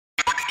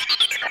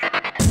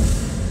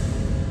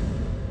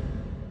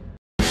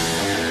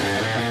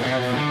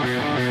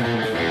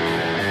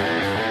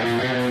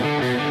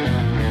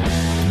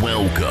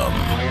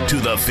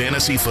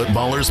Fantasy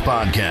Footballers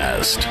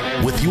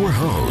Podcast with your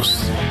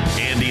hosts,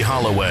 Andy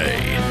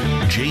Holloway,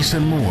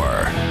 Jason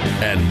Moore,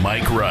 and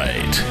Mike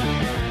Wright.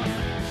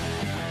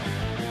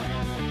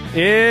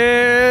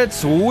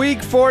 It's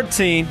week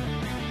 14.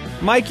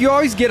 Mike, you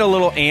always get a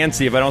little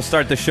antsy if I don't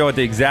start the show at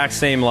the exact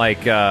same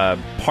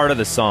part of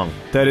the song.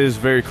 That is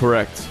very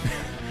correct.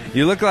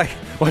 You look like,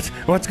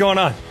 what's going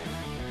on?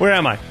 Where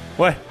am I?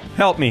 What?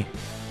 Help me.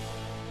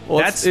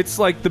 Well, it's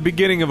like the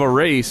beginning of a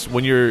race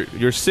when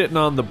you're sitting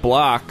on the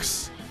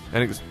blocks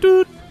and it goes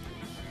doot,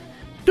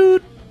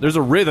 doot. There's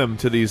a rhythm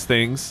to these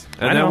things,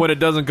 and then when it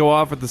doesn't go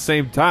off at the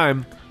same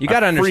time, you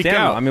got to understand.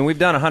 out. I mean, we've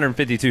done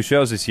 152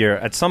 shows this year.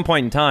 At some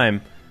point in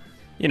time,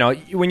 you know,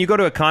 when you go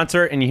to a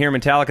concert and you hear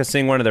Metallica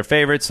sing one of their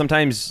favorites,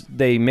 sometimes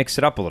they mix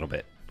it up a little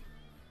bit.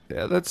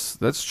 Yeah,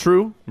 that's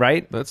true,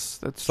 right? That's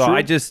so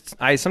true.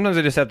 Sometimes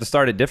I just have to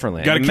start it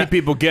differently. Got to keep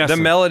people guessing.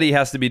 The melody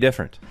has to be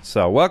different.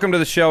 So, welcome to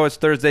the show. It's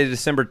Thursday,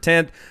 December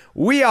 10th.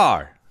 We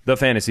are the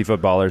Fantasy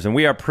Footballers, and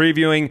we are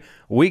previewing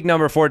week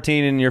number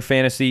 14 in your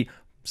fantasy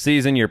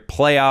season, your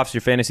playoffs, your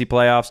fantasy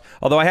playoffs.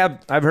 Although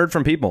I've heard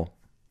from people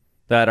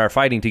that are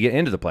fighting to get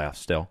into the playoffs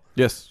still.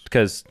 Yes,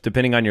 because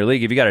depending on your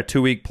league, if you got a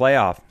 2-week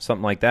playoff,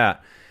 something like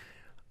that.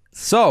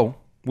 So,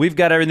 we've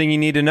got everything you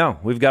need to know.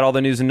 We've got all the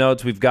news and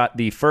notes. We've got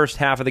the first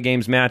half of the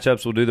game's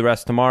matchups. We'll do the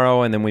rest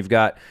tomorrow. And then we've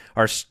got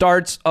our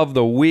starts of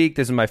the week.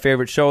 This is my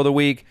favorite show of the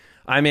week.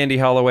 I'm Andy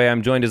Holloway.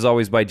 I'm joined as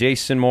always by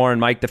Jason Moore and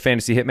Mike, the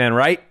Fantasy Hitman,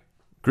 right?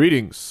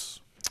 Greetings.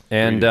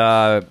 And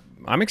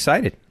I'm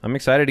excited. I'm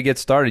excited to get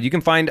started. You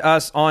can find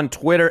us on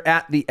Twitter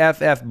at the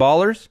FF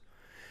Ballers.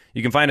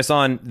 You can find us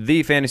on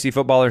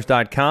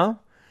thefantasyfootballers.com.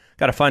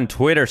 Got a fun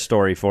Twitter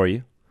story for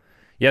you.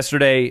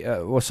 Yesterday,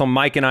 so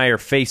Mike and I are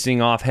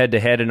facing off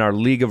head-to-head in our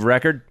League of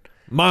Record.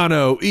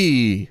 Mono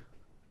E.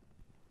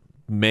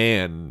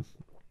 Man.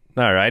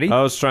 All righty.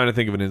 I was trying to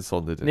think of an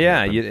insult that didn't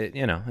happen.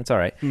 you know, it's all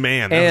right.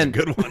 Man, that was a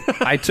good one.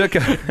 I took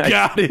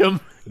Got him.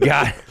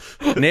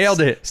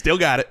 Nailed it. Still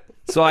got it.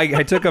 So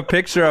I took a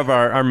picture of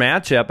our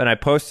matchup, and I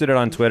posted it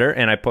on Twitter,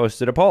 and I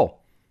posted a poll.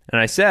 And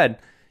I said,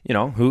 you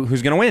know,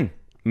 who's going to win,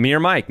 me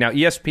or Mike? Now,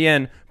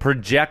 ESPN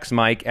projects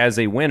Mike as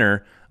a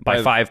winner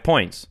by 5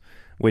 points,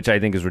 which I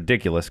think is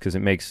ridiculous because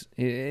it makes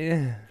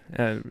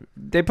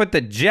they put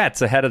the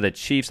Jets ahead of the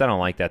Chiefs. I don't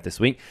like that this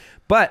week.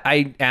 But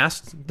I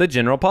asked the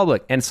general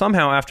public, and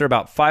somehow after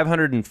about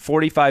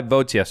 545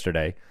 votes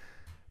yesterday,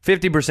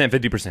 50%,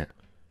 50%.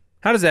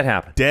 How does that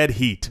happen? Dead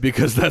heat.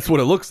 Because that's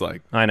what it looks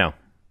like. I know.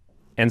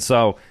 And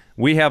so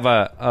we have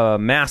a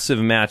massive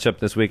matchup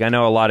this week. I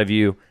know a lot of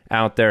you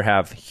out there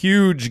have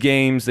huge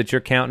games that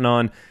you're counting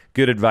on.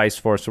 Good advice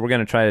for us, so we're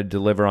going to try to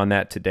deliver on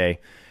that today.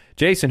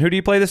 Jason, who do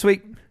you play this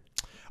week?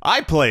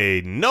 I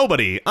play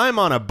nobody. I'm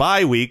on a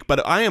bye week,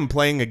 but I am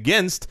playing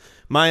against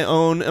my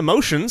own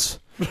emotions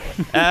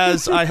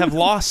as I have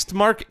lost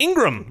Mark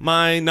Ingram,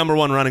 my number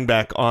one running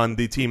back on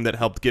the team that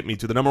helped get me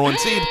to the number one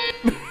seed.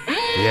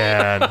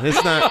 Yeah,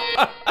 it's not.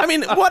 I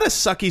mean, what a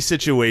sucky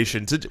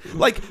situation to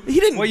he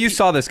didn't. Well, you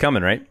saw this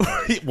coming, right?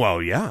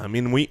 Well, yeah. I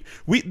mean, we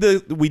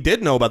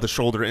did know about the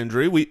shoulder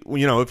injury. We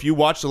if you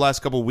watched the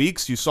last couple of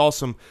weeks, you saw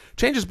some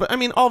changes. But I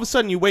mean, all of a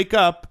sudden you wake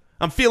up,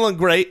 I'm feeling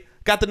great.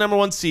 Got the number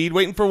one seed,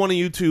 waiting for one of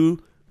you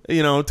two,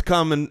 to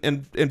come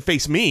and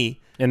face me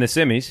in the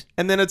semis.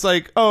 And then it's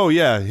like, oh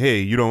yeah, hey,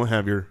 you don't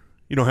have your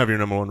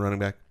number one running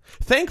back.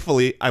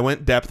 Thankfully, I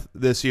went depth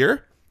this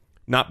year,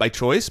 not by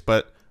choice,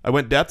 but I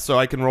went depth so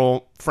I can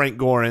roll Frank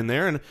Gore in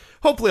there, and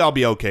hopefully I'll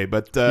be okay.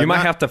 But you might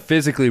have to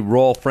physically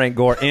roll Frank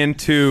Gore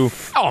into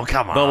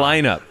come on the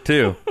lineup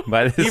too.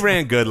 He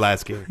ran good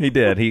last game. He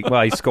did. He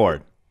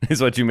scored. Is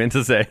what you meant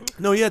to say.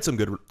 No, he had some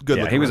good.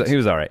 Yeah, he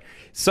was all right.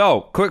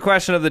 So, quick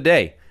question of the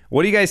day.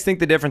 What do you guys think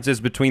the difference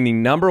is between the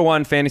number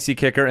 1 fantasy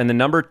kicker and the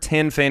number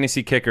 10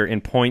 fantasy kicker in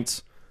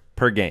points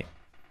per game?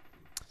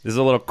 This is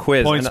a little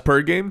quiz. Points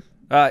per game?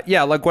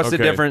 Yeah, what's the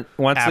difference?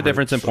 What's Average. the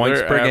difference in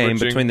points per game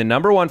between the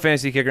number 1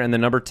 fantasy kicker and the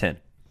number 10?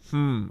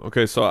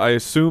 Okay, so I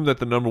assume that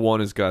the number 1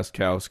 is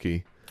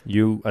Gostkowski.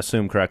 You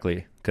assume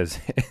correctly because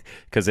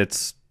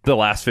it's the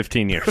last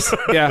 15 years.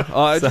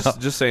 Yeah,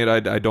 just saying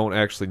I don't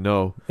actually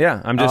know.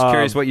 Yeah, I'm just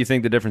curious what you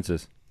think the difference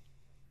is.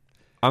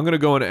 I'm going to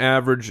go an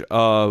average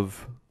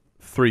of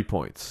 3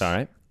 points. All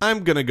right.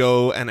 I'm going to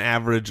go an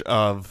average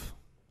of,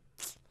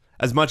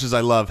 as much as I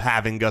love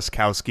having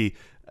Gostkowski,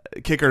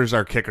 kickers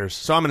are kickers.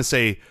 So I'm going to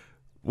say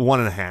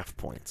 1.5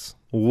 points.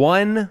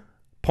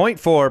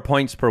 1.4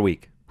 points per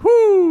week.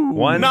 Whoo!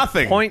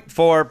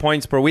 1.4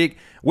 points per week,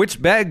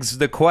 which begs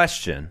the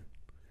question,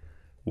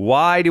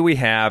 why do we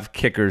have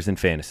kickers in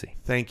fantasy?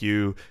 Thank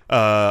you.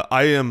 I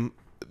am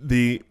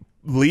the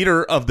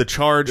leader of the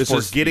charge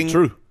for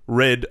getting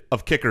rid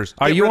of kickers.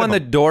 Are you on the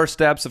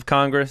doorsteps of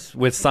Congress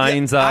with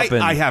signs up?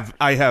 I have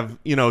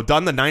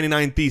done the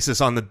 99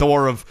 thesis on the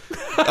door of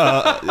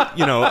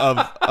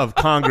of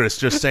Congress,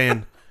 just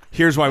saying,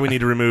 here's why we need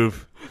to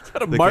remove. Is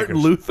that a Martin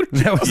Luther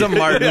joke? That was a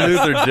Martin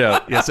Luther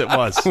joke. Yes, it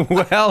was.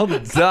 Well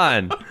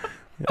done.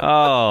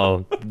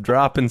 Oh,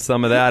 dropping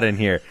some of that in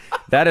here.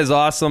 That is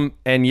awesome,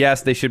 and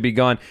yes, they should be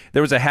gone.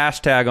 There was a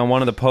hashtag on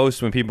one of the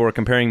posts when people were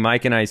comparing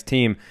Mike and I's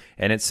team,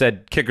 and it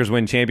said kickers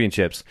win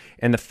championships.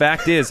 And the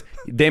fact is,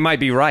 they might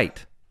be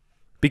right.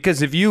 Because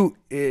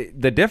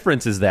the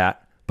difference is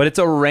that, but it's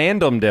a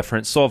random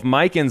difference. So if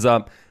Mike ends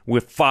up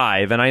with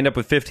 5 and I end up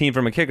with 15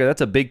 from a kicker,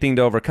 that's a big thing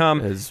to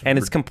overcome, and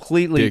it's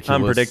completely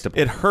unpredictable.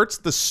 It hurts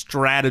the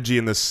strategy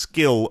and the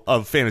skill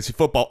of fantasy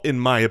football, in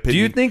my opinion. Do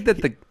you think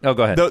that oh,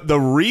 go ahead. The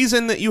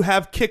reason that you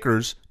have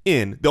kickers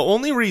the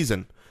only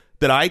reason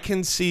that I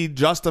can see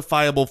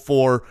justifiable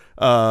for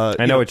I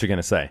know what you're going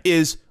to say,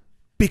 is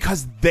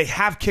because they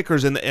have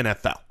kickers in the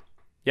NFL.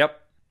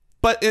 Yep.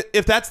 But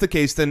if that's the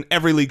case, then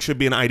every league should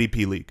be an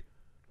IDP league,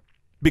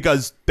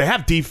 because they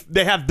have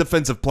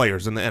defensive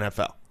players in the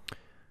NFL.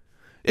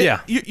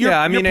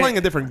 You're playing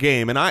a different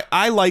game, and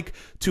I like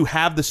to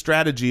have the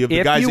strategy of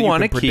the guys that you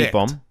can predict.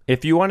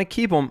 If you want to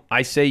keep them,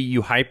 I say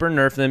you hyper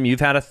nerf them. You've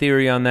had a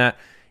theory on that.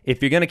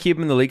 If you're going to keep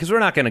them in the league, because we're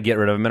not going to get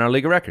rid of them in our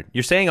league of record.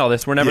 You're saying all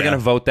this. We're never going to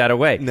vote that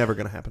away. Never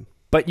going to happen.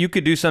 But you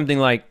could do something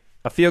like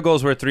a field goal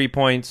is worth 3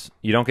 points.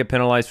 You don't get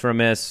penalized for a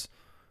miss.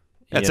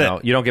 That's it.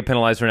 You don't get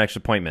penalized for an extra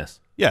point miss.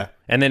 Yeah.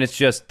 And then it's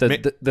just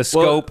the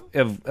scope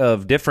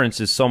of difference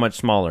is so much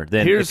smaller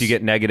than if you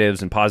get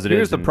negatives and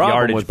positives and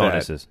yardage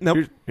bonuses.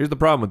 Here's the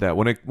problem with that.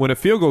 When a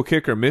field goal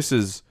kicker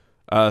misses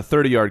a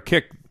 30-yard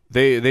kick,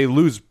 they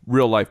lose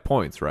real-life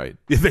points, right?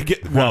 The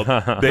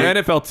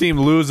NFL team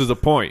loses a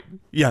point.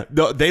 Yeah,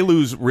 they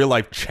lose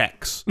real-life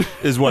checks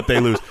is what they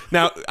lose.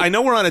 Now, I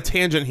know we're on a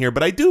tangent here,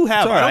 but I don't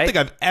think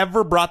I've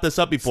ever brought this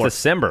up before. It's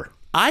December.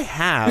 I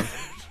have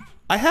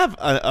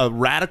a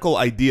radical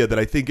idea that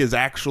I think is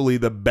actually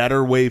the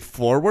better way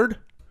forward.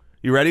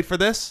 You ready for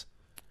this?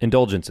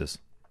 Indulgences.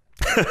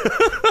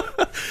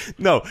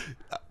 No.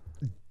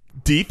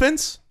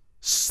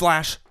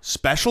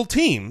 Defense/special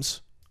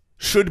teams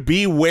should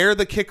be where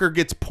the kicker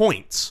gets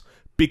points,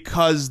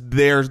 because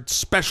they're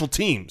special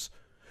teams.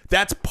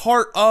 That's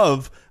part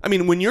of,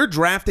 when you're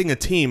drafting a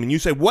team and you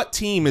say, what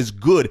team is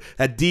good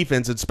at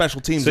defense and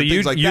special teams and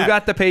things like that? So you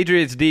got the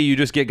Patriots D, you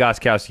just get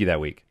Gostkowski that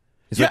week.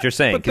 Is what you're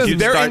saying. Because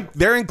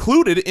they're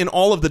included in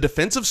all of the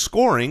defensive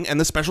scoring and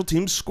the special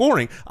teams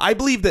scoring. I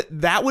believe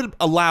that would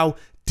allow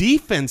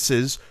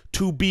defenses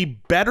to be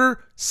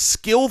better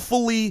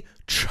skillfully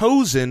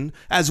chosen,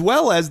 as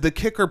well as the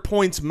kicker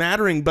points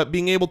mattering, but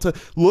being able to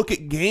look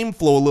at game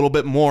flow a little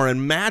bit more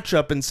and match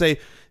up and say,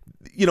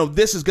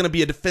 this is going to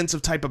be a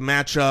defensive type of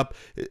matchup.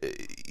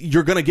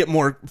 You're going to get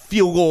more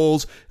field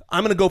goals.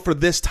 I'm going to go for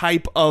this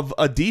type of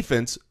a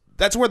defense.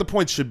 That's where the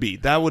points should be.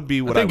 That would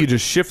be what I think. You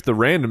just shift the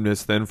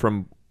randomness then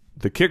from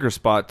the kicker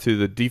spot to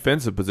the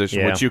defensive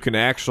position, which you can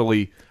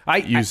actually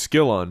use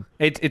skill on.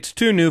 It's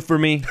too new for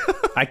me.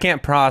 I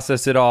can't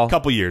process it all.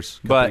 Couple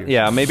years.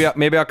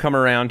 Maybe I'll come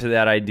around to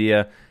that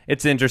idea.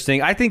 It's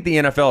interesting. I think the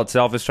NFL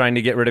itself is trying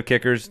to get rid of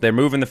kickers. They're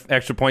moving the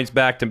extra points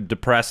back to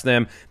depress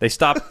them. They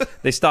stop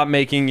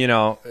making,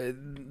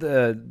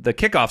 the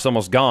kickoff's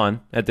almost gone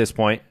at this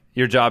point.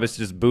 Your job is to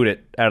just boot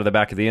it out of the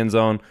back of the end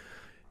zone.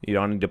 You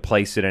don't need to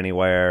place it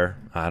anywhere.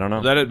 I don't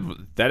know.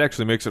 That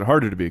actually makes it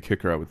harder to be a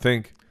kicker, I would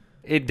think.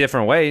 In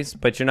different ways,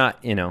 but you're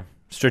not,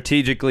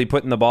 strategically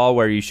putting the ball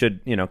where you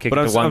should, kick it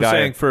to one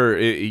guy. I'm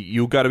saying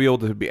you got to be able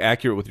to be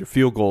accurate with your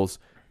field goals,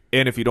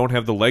 and if you don't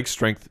have the leg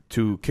strength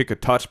to kick a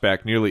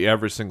touchback nearly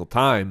every single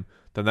time,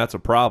 then that's a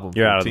problem.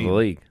 You're out of the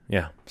league.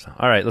 Yeah. So,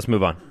 all right, let's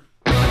move on.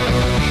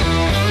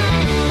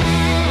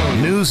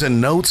 News and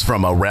notes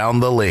from around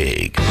the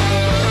league.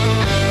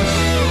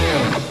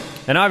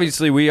 And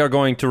obviously, we are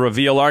going to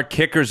reveal our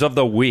kickers of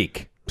the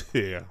week.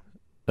 Yeah.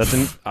 That's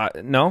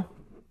no?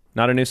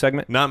 Not a new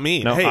segment? Not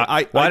me. No,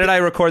 hey, why did I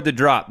record the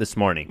drop this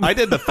morning? I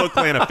did the Foot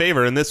Clan a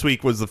favor, and this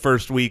week was the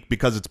first week,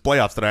 because it's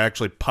playoffs, that I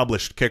actually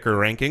published kicker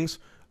rankings.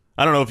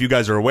 I don't know if you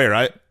guys are aware.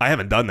 I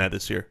haven't done that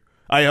this year.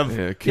 I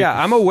have.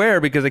 Yeah, I'm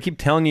aware because I keep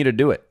telling you to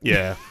do it.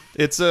 Yeah.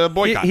 It's a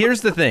boycott.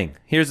 Here's the thing.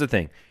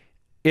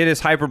 It is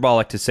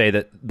hyperbolic to say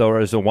that there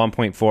is a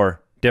 1.4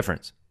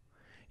 difference.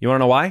 You want to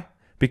know why?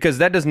 Because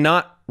that does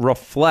not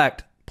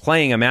reflect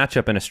playing a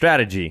matchup and a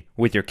strategy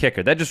with your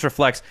kicker. That just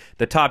reflects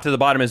the top to the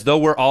bottom, as though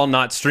we're all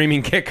not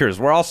streaming kickers.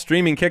 We're all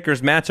streaming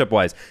kickers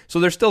matchup-wise. So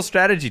there's still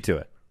strategy to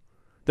it.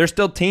 There's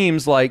still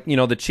teams like,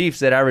 the Chiefs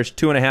that average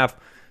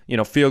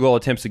 2.5, field goal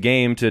attempts a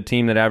game to a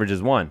team that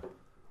averages 1.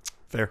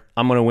 Fair.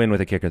 I'm going to win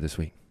with a kicker this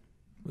week.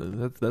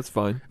 That's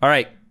fine. All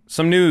right.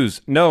 Some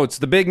notes,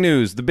 the big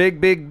news, the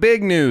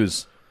big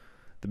news.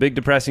 The big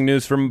depressing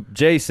news from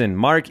Jason.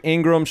 Mark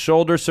Ingram,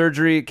 shoulder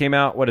surgery. Came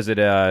out,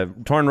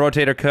 torn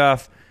rotator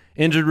cuff,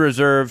 injured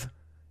reserve,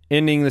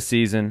 ending the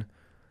season,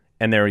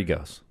 and there he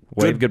goes.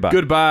 Wave goodbye.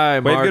 Goodbye,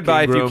 Mark Wave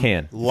goodbye Ingram. if you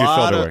can.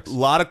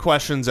 Lot of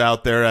questions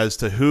out there as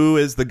to who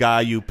is the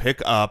guy you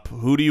pick up.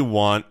 Who do you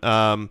want?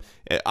 I'm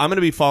going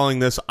to be following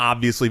this,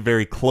 obviously,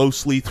 very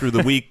closely through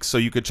the week, so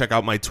you could check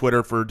out my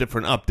Twitter for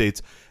different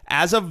updates.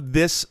 As of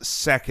this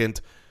second,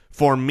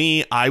 for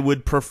me, I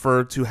would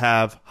prefer to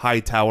have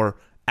Hightower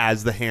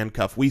as the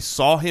handcuff. We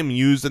saw him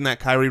used in that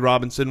Kyrie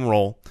Robinson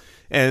role,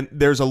 and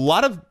there's a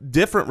lot of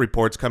different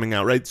reports coming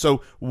out, right?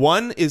 So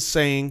one is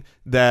saying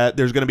that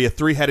there's going to be a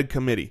 3-headed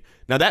committee.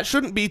 Now, that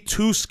shouldn't be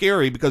too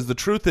scary because the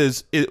truth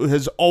is it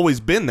has always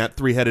been that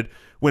three-headed.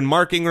 When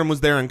Mark Ingram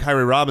was there and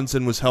Kyrie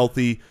Robinson was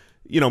healthy,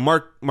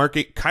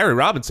 Kyrie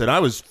Robinson, I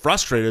was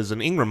frustrated as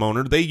an Ingram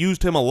owner. They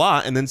used him a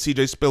lot, and then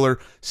C.J. Spiller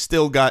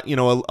still got,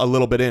 a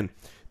little bit in.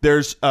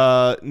 There's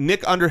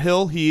Nick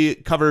Underhill. He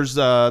covers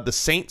the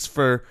Saints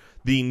for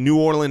the New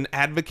Orleans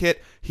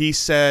Advocate. He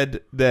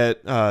said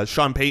that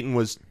Sean Payton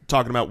was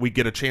talking about we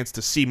get a chance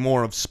to see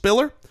more of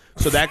Spiller.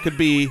 So that could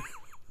be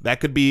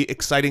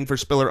exciting for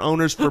Spiller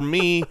owners. For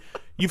me,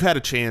 you've had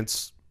a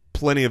chance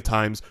plenty of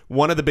times.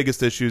 One of the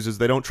biggest issues is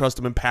they don't trust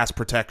him in pass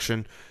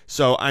protection.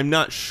 So I'm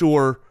not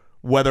sure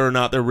whether or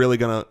not they're really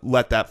going to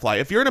let that fly.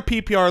 If you're in a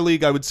PPR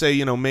league, I would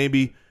say,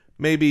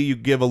 maybe you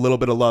give a little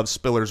bit of love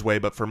Spiller's way,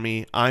 but for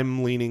me,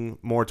 I'm leaning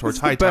more towards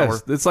Hightower.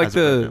 It's like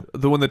the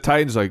when the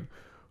Titans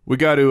we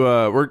got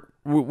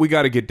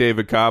to get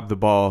David Cobb the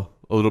ball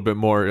a little bit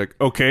more. Like,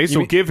 okay,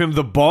 so give him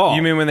the ball.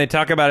 You mean when they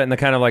talk about it and they're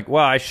kind of like,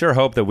 well, I sure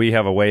hope that we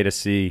have a way to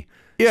see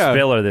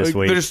Spiller this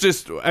week. There's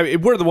just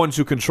we're the ones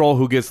who control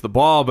who gets the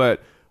ball,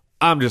 but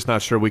I'm just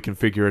not sure we can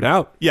figure it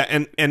out. Yeah,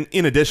 and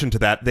in addition to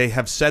that, they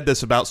have said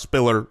this about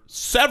Spiller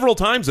several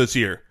times this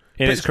year.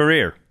 In his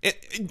career.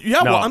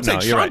 I'm saying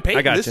Sean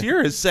Payton this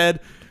year has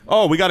said,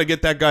 oh, we got to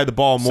get that guy the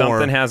ball more.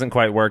 Something hasn't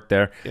quite worked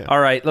there. Yeah. All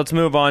right, let's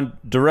move on.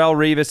 Darrelle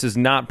Revis is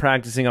not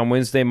practicing on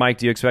Wednesday. Mike,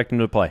 do you expect him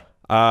to play?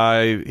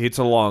 It's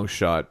a long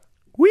shot.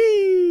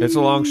 It's a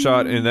long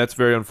shot, and that's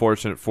very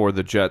unfortunate for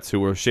the Jets,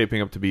 who are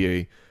shaping up to be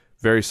a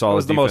very solid. It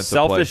was the most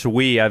selfish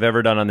I've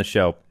ever done on the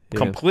show. Yeah.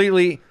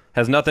 Completely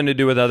has nothing to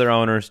do with other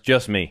owners,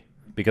 just me,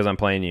 because I'm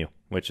playing you,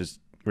 which is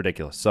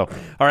ridiculous. So,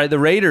 all right, the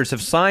Raiders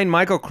have signed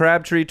Michael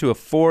Crabtree to a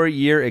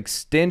 4-year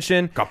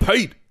extension. Got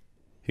paid.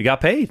 He got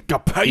paid.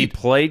 Got paid.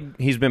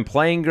 He's been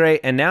playing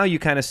great, and now you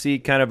kind of see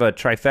kind of a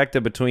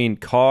trifecta between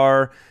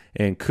Carr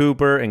and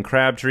Cooper and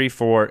Crabtree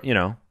for,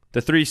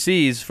 the 3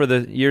 C's for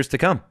the years to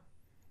come.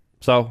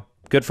 So,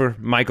 good for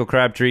Michael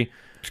Crabtree.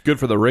 It's good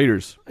for the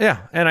Raiders.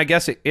 Yeah, and I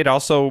guess it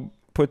also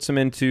puts him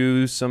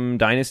into some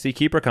dynasty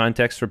keeper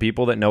context for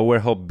people that know where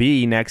he'll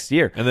be next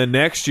year. And then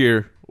next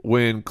year,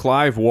 when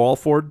Clive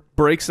Walford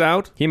breaks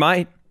out, he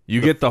might.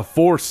 You get the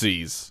 4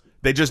 C's.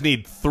 They just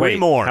need 3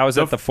 more. How is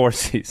that the 4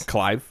 C's?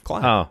 Clive.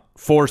 Oh,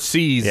 4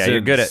 C's. Yeah,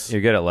 you're good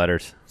at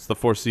letters. It's the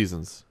 4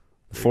 seasons.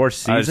 4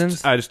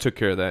 seasons. I just took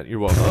care of that. You're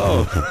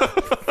welcome.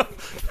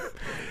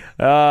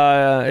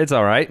 It's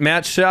all right.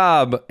 Matt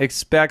Schaub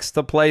expects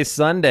to play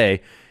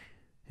Sunday.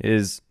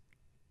 His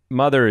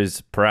mother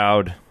is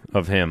proud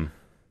of him.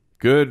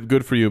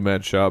 Good for you,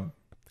 Matt Schaub.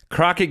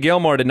 Crockett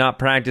Gilmore did not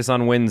practice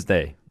on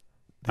Wednesday.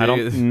 I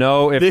don't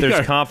know if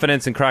there's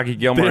confidence in Crockett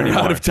Gilmore anymore.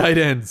 They're out of tight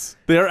ends.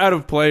 They're out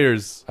of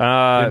players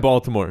in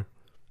Baltimore.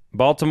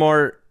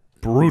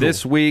 Brutal.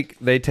 This week,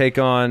 they take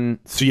on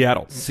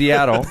Seattle.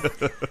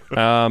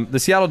 The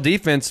Seattle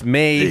defense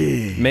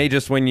may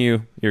just win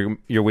you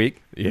your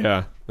week.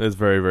 Yeah, that's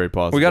very, very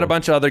possible. We got a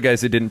bunch of other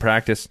guys that didn't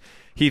practice.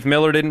 Heath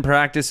Miller didn't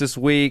practice this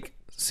week.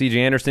 C.J.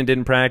 Anderson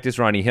didn't practice.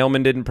 Ronnie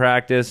Hillman didn't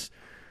practice.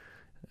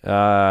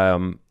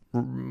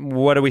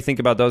 What do we think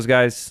about those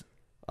guys?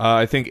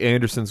 I think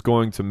Anderson's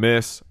going to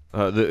miss.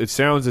 It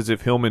sounds as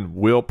if Hillman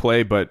will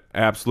play, but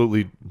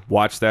absolutely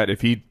watch that.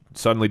 If he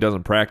suddenly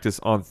doesn't practice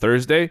on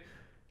Thursday,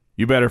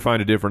 you better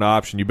find a different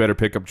option. You better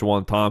pick up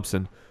Juwan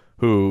Thompson,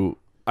 who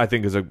I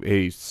think is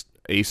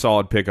a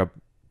solid pickup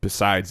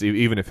besides,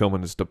 even if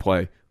Hillman is to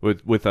play,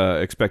 with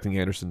expecting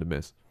Anderson to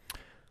miss.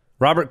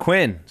 Robert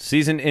Quinn,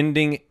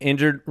 season-ending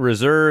injured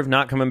reserve,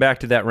 not coming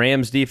back to that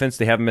Rams defense.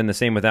 They haven't been the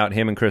same without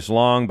him and Chris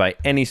Long by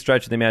any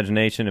stretch of the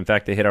imagination. In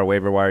fact, they hit our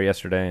waiver wire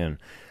yesterday, and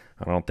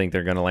I don't think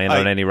they're going to land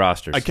on any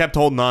rosters. I kept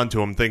holding on to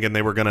them, thinking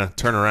they were going to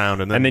turn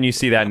around. And then you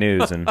see that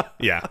news. And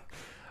yeah.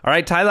 All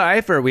right, Tyler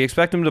Eifert, we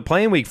expect him to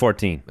play in Week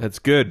 14. That's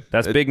good.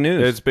 That's big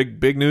news. It's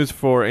big news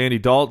for Andy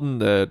Dalton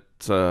that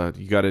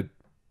you got to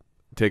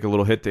take a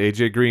little hit to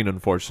A.J. Green,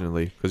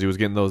 unfortunately, because he was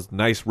getting those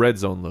nice red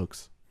zone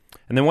looks.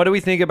 And then what do we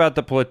think about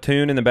the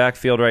platoon in the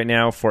backfield right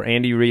now for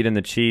Andy Reid and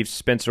the Chiefs,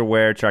 Spencer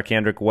Ware,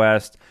 Charkandrick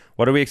West?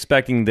 What are we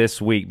expecting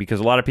this week? Because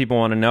a lot of people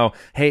want to know,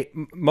 hey,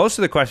 most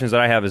of the questions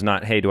that I have is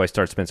not, hey, do I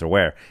start Spencer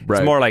Ware? Right.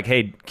 It's more like,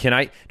 hey,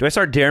 do I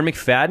start Darren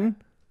McFadden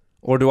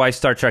or do I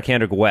start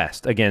Charkandrick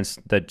West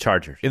against the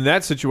Chargers? In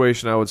that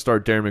situation, I would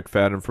start Darren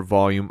McFadden for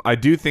volume. I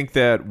do think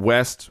that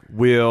West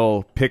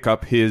will pick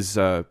up his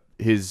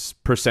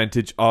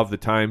percentage of the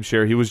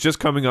timeshare. He was just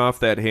coming off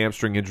that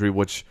hamstring injury,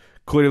 which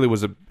clearly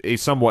was a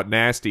somewhat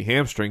nasty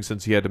hamstring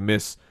since he had to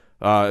miss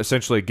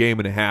essentially a game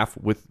and a half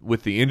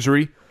with the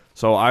injury.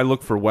 So I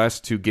look for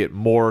West to get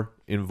more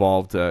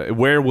involved.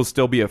 Ware will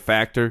still be a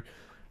factor,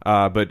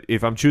 but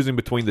if I'm choosing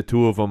between the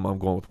two of them, I'm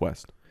going with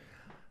West.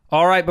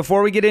 All right,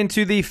 before we get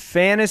into the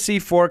fantasy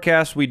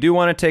forecast, we do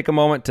want to take a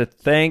moment to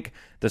thank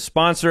the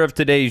sponsor of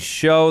today's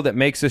show that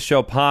makes this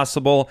show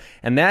possible,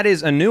 and that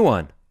is a new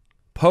one,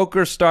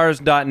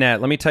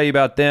 PokerStars.net. Let me tell you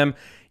about them.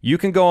 You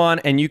can go on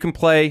and you can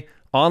play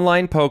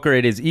online poker.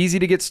 It is easy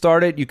to get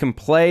started. You can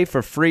play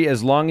for free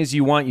as long as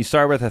you want. You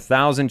start with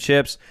 1,000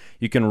 chips.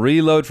 You can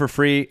reload for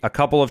free a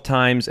couple of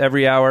times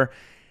every hour.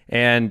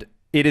 And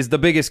It is the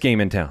biggest game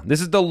in town.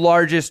 This is the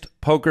largest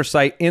poker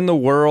site in the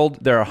world.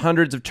 There are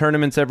hundreds of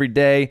tournaments every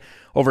day,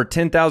 over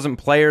 10,000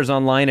 players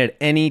online at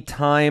any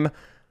time,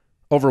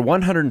 over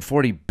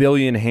 140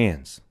 billion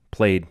hands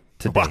played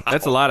today. Wow.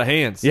 That's a lot of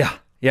hands. Yeah.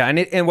 Yeah,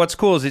 and what's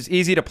cool is it's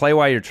easy to play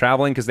while you're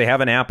traveling because they have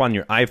an app on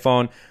your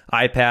iPhone,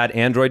 iPad,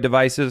 Android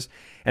devices.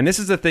 And this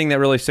is the thing that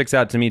really sticks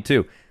out to me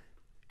too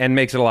and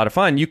makes it a lot of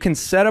fun. You can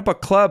set up a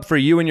club for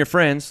you and your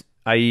friends,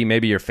 i.e.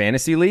 maybe your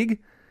fantasy league.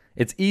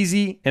 It's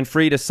easy and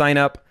free to sign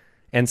up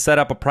and set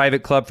up a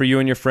private club for you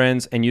and your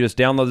friends, and you just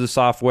download the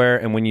software,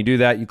 and when you do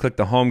that, you click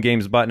the Home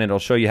Games button, and it'll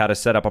show you how to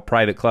set up a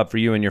private club for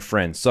you and your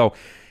friends. So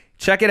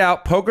check it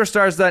out,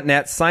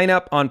 PokerStars.net. Sign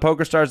up on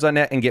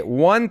PokerStars.net and get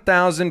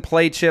 1,000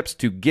 play chips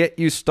to get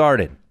you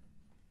started.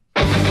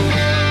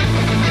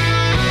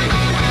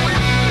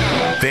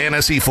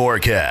 Fantasy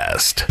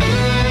Forecast.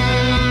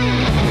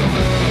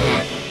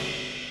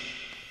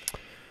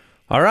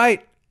 All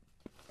right,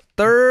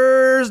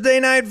 Thursday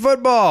Night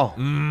Football.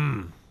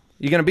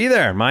 You going to be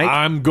there, Mike?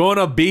 I'm going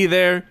to be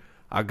there.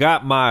 I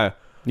got my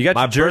You got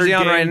your jersey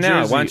on right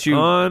now. Why don't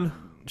you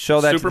show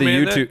that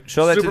Superman to the YouTube?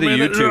 Show that Superman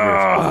to the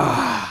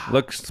YouTubers.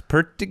 Looks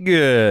pretty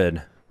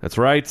good. That's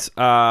right.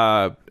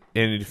 And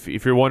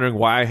if you're wondering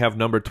why I have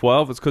number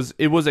 12, it's because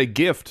it was a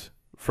gift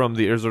from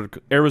the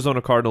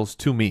Arizona Cardinals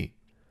to me.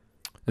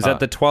 Is that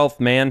the 12th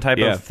man type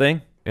of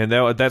thing? And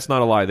that's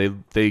not a lie.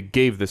 They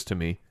gave this to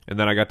me, and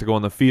then I got to go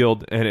on the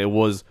field, and it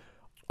was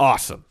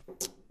awesome.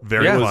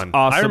 Very fun.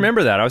 Awesome. I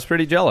remember that. I was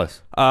pretty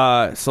jealous.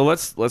 So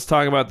let's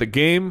talk about the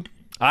game.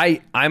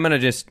 I'm gonna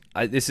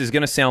this is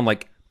gonna sound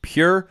like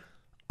pure,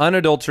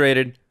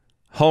 unadulterated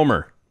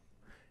homer.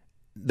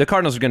 The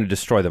Cardinals are gonna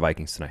destroy the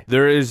Vikings tonight.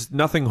 There is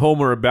nothing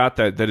homer about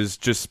that. That is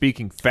just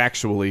speaking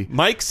factually.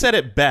 Mike said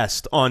it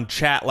best on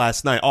chat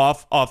last night,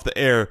 off the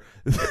air,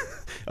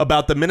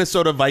 about the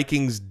Minnesota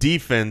Vikings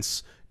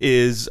defense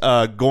is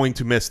going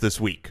to miss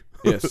this week.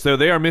 Yes, so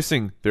they are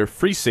missing their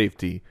free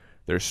safety,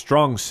 their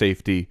strong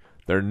safety,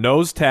 their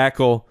nose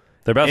tackle,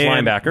 Their best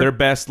and linebacker. Their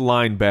best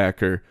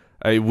linebacker.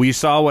 We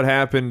saw what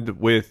happened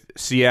with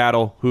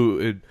Seattle.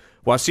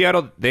 While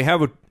Seattle, they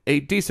have a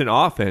decent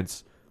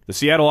offense, the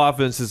Seattle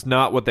offense is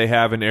not what they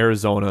have in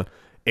Arizona.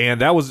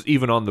 And that was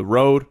even on the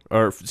road,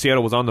 or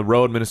Seattle was on the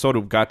road. Minnesota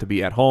got to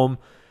be at home.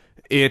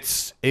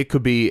 It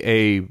could be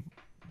a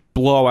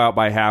blowout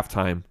by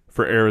halftime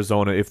for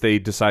Arizona if they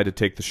decide to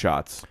take the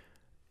shots.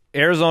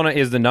 Arizona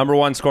is the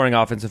 #1 scoring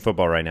offense in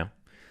football right now.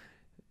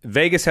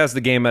 Vegas has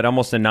the game at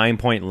almost a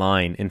 9-point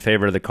line in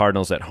favor of the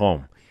Cardinals at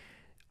home.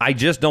 I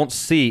just don't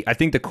see. I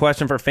think the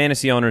question for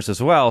fantasy owners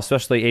as well,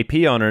 especially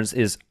AP owners,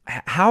 is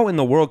how in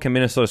the world can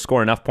Minnesota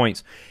score enough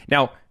points?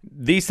 Now,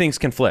 these things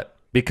can flip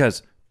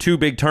because 2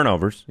 big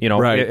turnovers,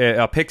 right.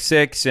 a pick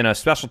six and a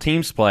special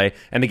teams play,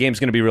 and the game's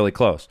going to be really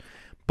close.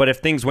 But if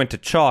things went to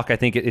chalk, I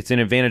think it's an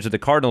advantage of the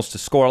Cardinals to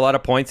score a lot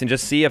of points and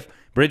just see if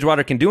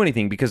Bridgewater can do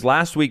anything. Because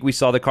last week we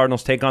saw the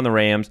Cardinals take on the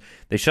Rams.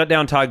 They shut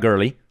down Todd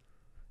Gurley,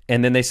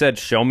 and then they said,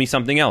 show me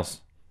something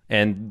else.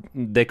 And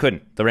they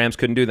couldn't. The Rams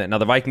couldn't do that. Now,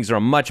 the Vikings are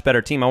a much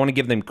better team. I want to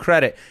give them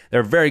credit.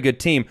 They're a very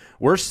good team.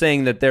 We're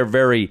saying that they're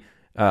very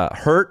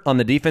hurt on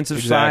the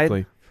defensive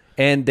side,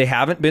 and they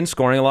haven't been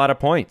scoring a lot of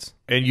points.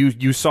 And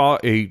you saw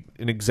an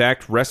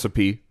exact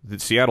recipe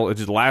that Seattle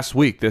did last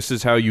week. This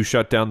is how you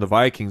shut down the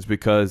Vikings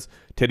because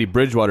Teddy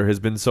Bridgewater has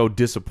been so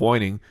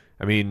disappointing.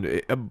 I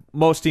mean,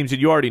 most teams,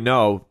 you already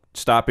know,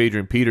 stop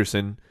Adrian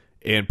Peterson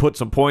and put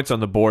some points on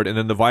the board, and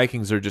then the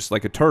Vikings are just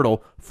like a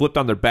turtle flipped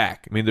on their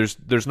back. I mean,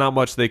 there's not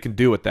much they can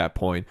do at that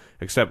point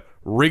except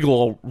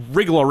wriggle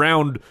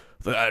around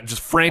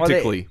just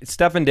frantically.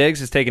 Stefon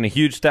Diggs has taken a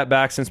huge step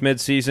back since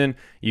midseason.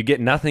 You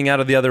get nothing out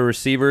of the other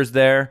receivers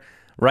there.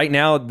 Right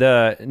now,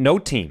 no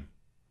team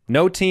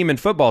in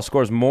football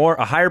scores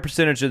a higher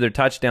percentage of their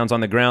touchdowns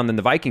on the ground than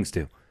the Vikings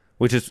do,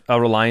 which is a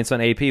reliance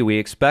on AP. We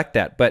expect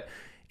that. But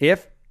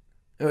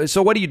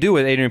so what do you do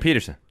with Adrian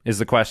Peterson is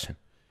the question.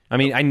 I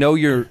mean, I know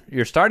you're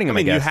starting him.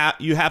 I guess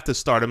you have to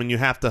start him, and you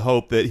have to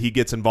hope that he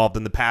gets involved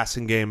in the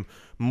passing game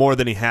more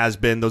than he has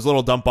been. Those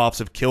little dump offs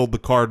have killed the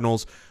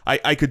Cardinals.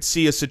 I could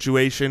see a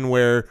situation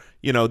where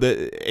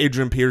the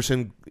Adrian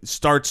Peterson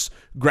starts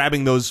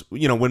grabbing those.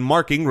 When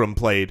Mark Ingram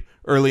played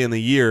early in the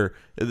year,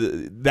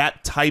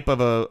 that type of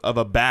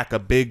a back, a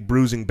big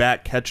bruising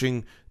back,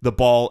 catching the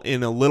ball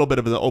in a little bit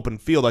of the open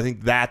field. I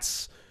think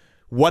that's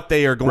what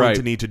they are going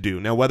to need to do.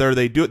 Now, whether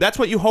they do it, that's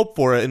what you hope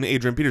for in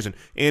Adrian Peterson.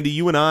 Andy,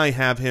 you and I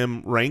have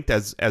him ranked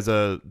as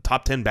a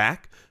top 10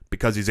 back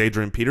because he's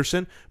Adrian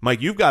Peterson.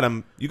 Mike, you got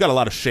a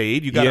lot of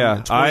shade. You got him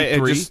at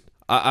 23.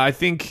 I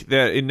think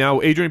that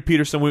now Adrian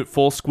Peterson went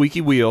full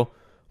squeaky wheel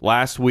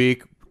last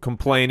week,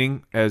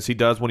 complaining as he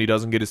does when he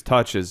doesn't get his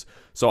touches.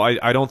 So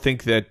I don't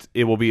think that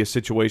it will be a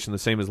situation the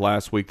same as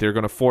last week. They're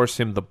going to force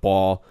him the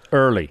ball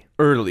early.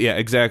 Yeah,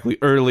 exactly,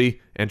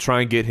 early, and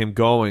try and get him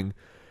going.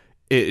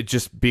 It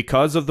just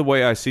because of the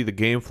way I see the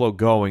game flow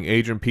going,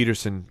 Adrian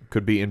Peterson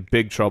could be in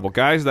big trouble.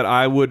 Guys that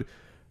I would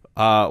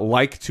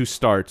like to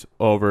start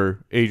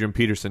over Adrian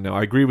Peterson. Now,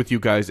 I agree with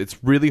you guys.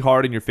 It's really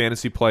hard in your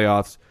fantasy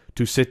playoffs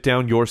to sit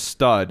down your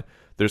stud.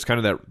 There's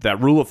kind of that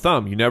rule of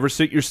thumb. You never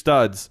sit your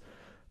studs.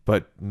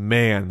 But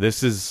man,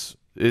 this is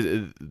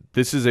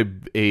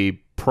a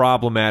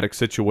problematic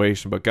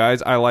situation. But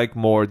guys, I like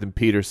more than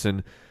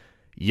Peterson,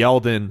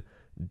 Yeldon,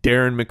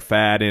 Darren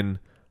McFadden,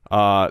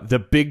 the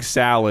big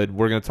salad.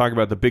 We're going to talk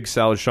about the big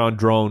salad, Sean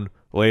Drone,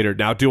 later.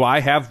 Now, do I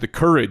have the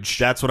courage?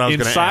 That's what I was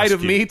going to ask inside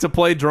of me to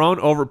play Drone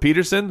over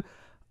Peterson?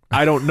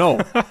 I don't know.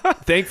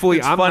 Thankfully,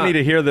 it's funny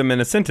to hear them in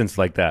a sentence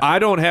like that.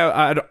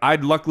 I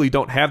luckily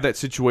don't have that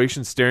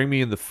situation staring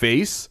me in the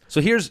face.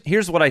 So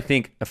here's what I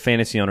think a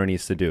fantasy owner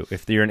needs to do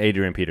if you're an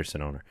Adrian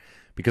Peterson owner,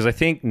 because I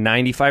think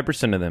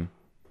 95% of them,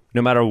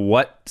 no matter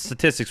what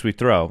statistics we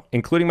throw,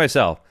 including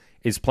myself,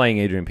 is playing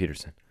Adrian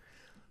Peterson.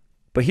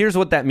 But here's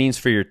what that means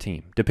for your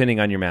team,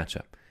 depending on your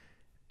matchup.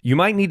 You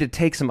might need to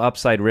take some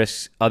upside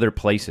risks other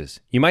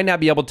places. You might not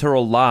be able to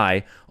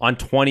rely on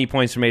 20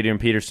 points from Adrian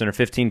Peterson or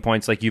 15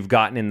 points like you've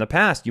gotten in the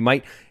past. You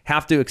might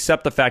have to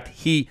accept the fact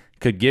he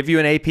could give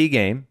you an AP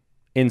game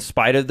in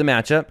spite of the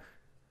matchup,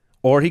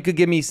 or he could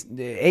give me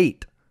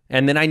 8.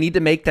 And then I need to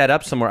make that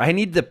up somewhere. I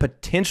need the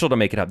potential to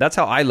make it up. That's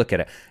how I look at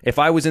it. If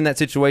I was in that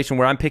situation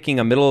where I'm picking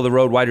a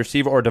middle-of-the-road wide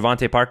receiver or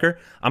Devontae Parker,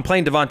 I'm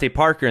playing Devontae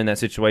Parker in that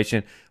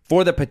situation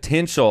for the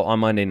potential on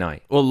Monday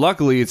night. Well,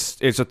 luckily,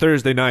 it's a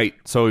Thursday night,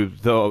 so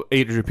the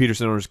Adrian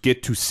Peterson owners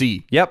get to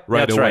see right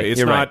that's away.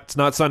 Right. It's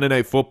not Sunday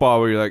Night Football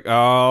where you're like,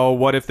 oh,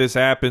 what if this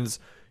happens?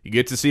 You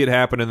get to see it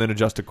happen and then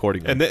adjust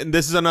accordingly. And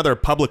this is another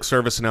public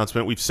service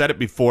announcement. We've said it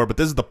before, but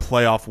this is the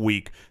playoff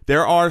week.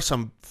 There are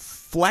some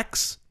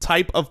flex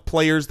type of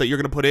players that you're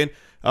going to put in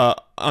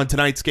on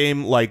tonight's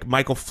game, like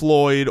Michael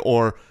Floyd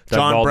or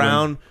John Baldwin.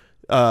 Brown.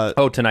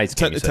 Tonight's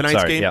game.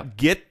 Tonight's game. Yeah.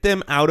 Get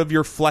them out of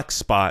your flex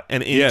spot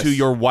and into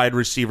your wide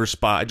receiver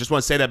spot. I just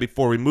want to say that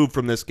before we move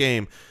from this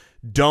game.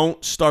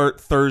 Don't start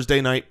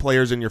Thursday night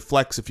players in your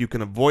flex if you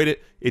can avoid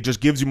it. It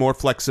just gives you more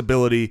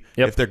flexibility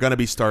if they're going to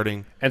be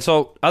starting. And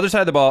so, other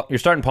side of the ball, you're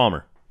starting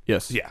Palmer.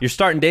 Yes. Yeah. You're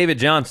starting David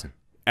Johnson.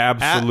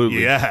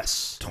 Absolutely.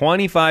 Yes.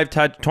 24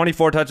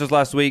 touches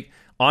last week.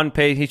 On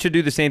pace. He should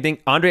do the same thing.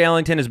 Andre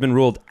Ellington has been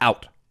ruled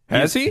out.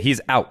 Has he? He's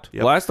out.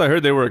 Yep. Last I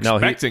heard, they were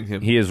expecting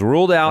him. He is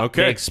ruled out.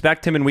 Okay. They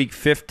expect him in week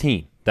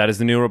 15. That is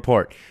the new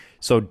report.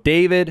 So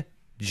David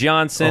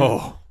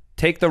Johnson,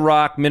 take the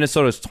rock.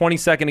 Minnesota's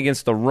 22nd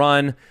against the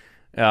run.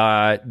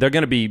 They're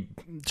going to be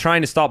trying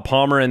to stop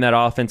Palmer in that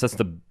offense. That's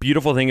the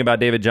beautiful thing about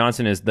David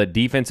Johnson is the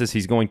defenses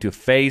he's going to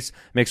face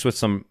mixed with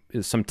some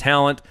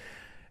talent.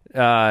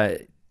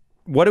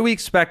 What do we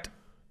expect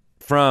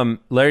from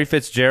Larry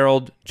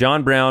Fitzgerald,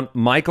 John Brown,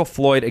 Michael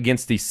Floyd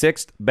against the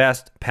 6th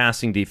best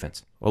passing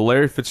defense? Well,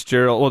 Larry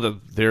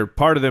Fitzgerald, they're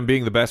part of them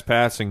being the best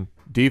passing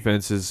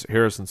defense is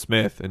Harrison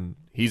Smith, and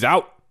he's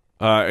out.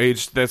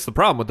 That's the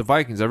problem with the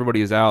Vikings.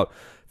 Everybody is out.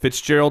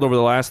 Fitzgerald over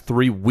the last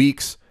 3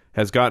 weeks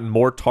has gotten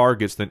more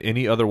targets than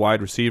any other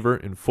wide receiver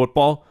in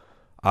football.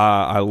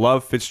 I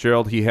love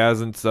Fitzgerald. He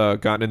hasn't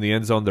gotten in the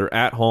end zone. They're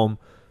at home.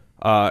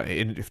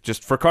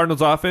 Just for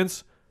Cardinals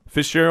offense,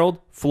 Fitzgerald,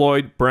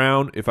 Floyd,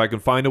 Brown, if I can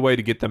find a way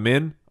to get them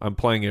in, I'm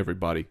playing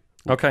everybody.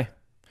 Okay.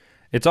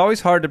 It's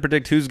always hard to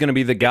predict who's going to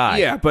be the guy.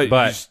 Yeah, but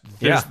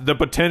there's the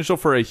potential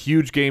for a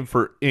huge game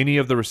for any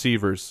of the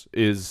receivers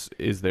is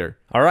there.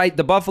 All right,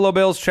 the Buffalo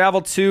Bills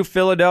travel to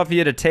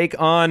Philadelphia to take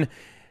on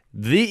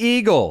the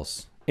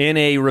Eagles in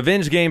a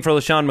revenge game for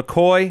LaShawn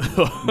McCoy.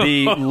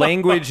 The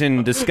language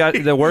and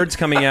the words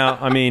coming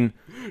out, I mean...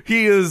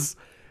 He is...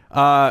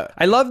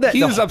 I love that.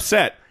 He is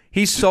upset.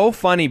 He's so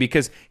funny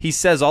because he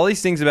says all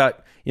these things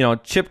about,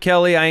 Chip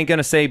Kelly, I ain't going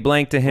to say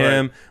blank to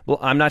him. Right. Well,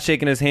 I'm not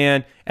shaking his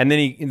hand. And then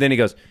he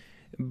goes,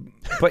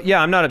 but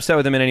yeah, I'm not upset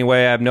with him in any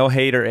way. I have no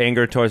hate or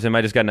anger towards him.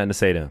 I just got nothing to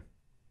say to him.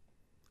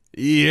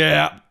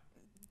 Yeah.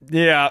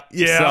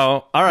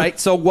 So, all right.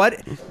 So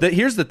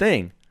here's the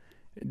thing.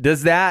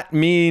 Does that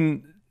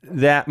mean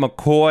that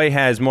McCoy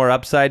has more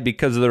upside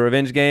because of the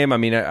revenge game? I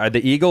mean, are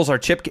the Eagles or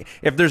Chip?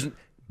 If there's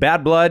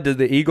bad blood, do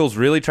the Eagles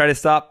really try to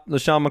stop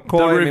LaShawn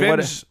McCoy?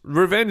 The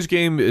revenge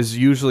game is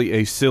usually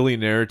a silly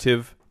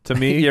narrative to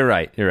me. You're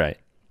right.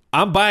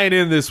 I'm buying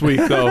in this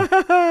week, though.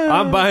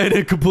 I'm buying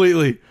it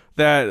completely.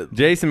 That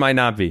Jason might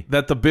not be.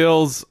 That the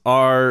Bills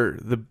are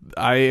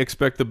I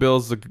expect the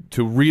Bills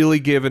to really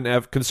give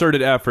an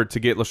concerted effort to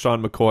get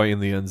LaShawn McCoy in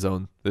the end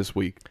zone this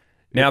week.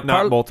 Now,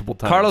 not multiple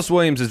times. Carlos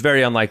Williams is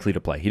very unlikely to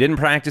play. He didn't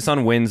practice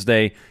on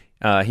Wednesday.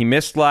 He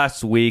missed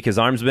last week. His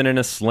arm's been in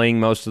a sling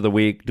most of the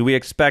week. Do we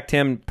expect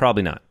him?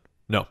 Probably not.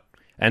 No.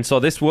 And so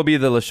this will be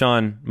the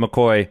LaShawn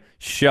McCoy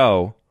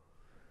show.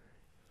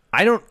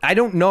 I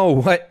don't know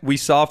what we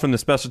saw from the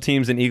special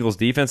teams and Eagles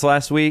defense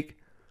last week.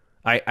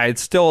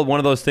 It's still one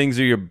of those things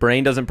where your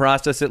brain doesn't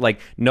process it.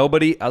 Like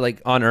nobody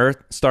on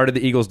earth started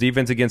the Eagles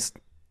defense against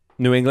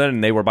New England,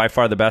 and they were by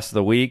far the best of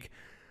the week.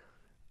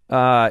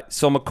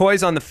 So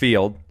McCoy's on the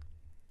field.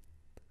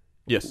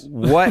 Yes.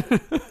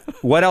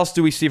 What else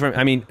do we see from?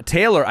 I mean,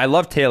 Taylor. I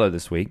love Taylor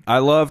this week. I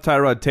love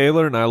Tyrod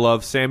Taylor, and I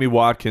love Sammy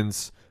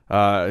Watkins.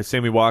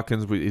 Sammy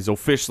Watkins is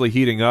officially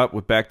heating up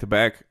with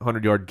back-to-back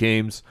 100-yard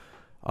games.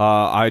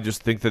 I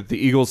just think that the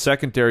Eagles'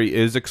 secondary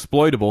is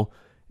exploitable,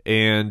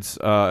 and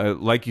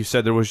like you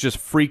said, there was just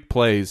freak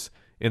plays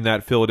in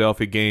that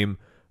Philadelphia game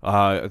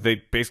I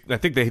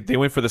think they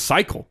went for the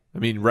cycle. I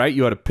mean, right?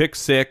 You had a pick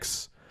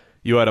six,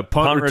 you had a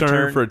punt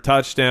return for a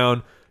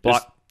touchdown,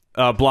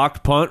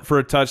 blocked punt for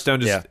a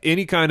touchdown, just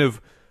any kind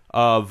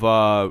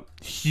of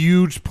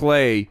huge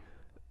play.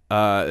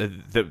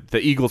 The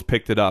Eagles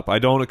picked it up. I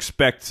don't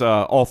expect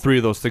all three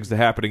of those things to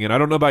happen again. I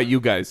don't know about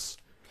you guys,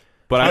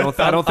 but I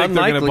don't think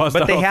they're going to bust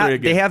out all three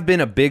again. They have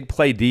been a big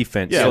play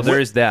defense, so there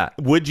is that.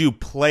 Would you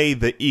play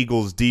the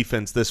Eagles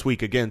defense this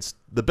week against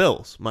the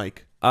Bills,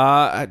 Mike?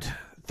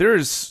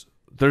 There's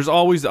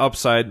always the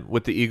upside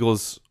with the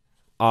Eagles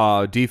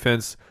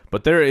defense,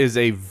 but there is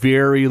a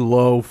very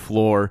low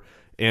floor.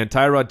 And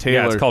Tyrod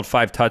Taylor, it's called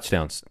 5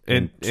 touchdowns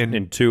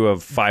in 2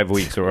 of 5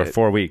 weeks or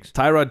 4 weeks.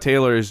 Tyrod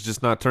Taylor is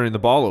just not turning the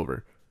ball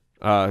over.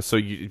 So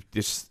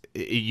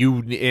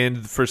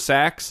and for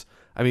sacks,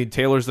 I mean,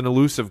 Taylor's an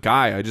elusive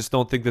guy. I just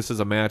don't think this is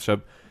a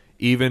matchup.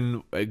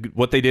 Even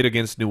what they did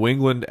against New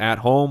England at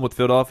home with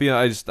Philadelphia,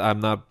 I'm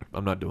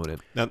not doing it.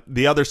 Now,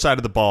 the other side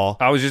of the ball.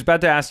 I was just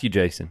about to ask you,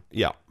 Jason.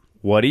 Yeah.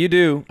 What do you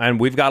do? And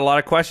we've got a lot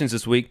of questions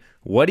this week.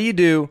 What do you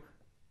do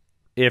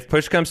if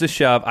push comes to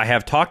shove? I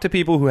have talked to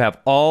people who have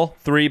all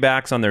 3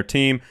 backs on their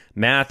team: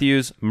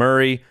 Matthews,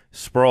 Murray,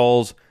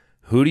 Sproles.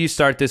 Who do you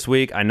start this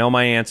week? I know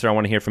my answer. I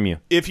want to hear from you.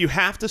 If you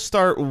have to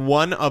start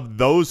one of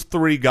those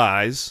 3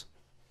 guys,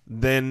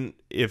 then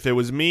if it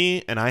was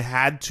me and I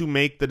had to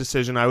make the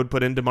decision, I would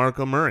put in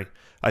DeMarco Murray.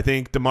 I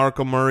think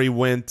DeMarco Murray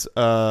went,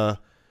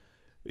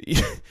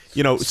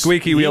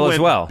 squeaky wheel as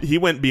well. He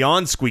went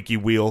beyond squeaky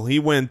wheel. He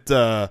went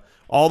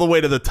all the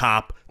way to the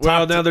top.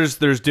 Well, now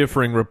there's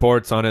differing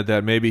reports on it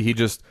that maybe he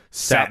just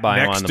sat by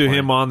next to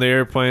him on the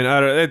airplane.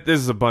 This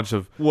is a bunch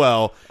of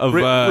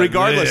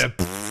regardless.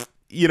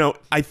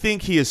 I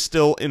think he is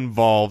still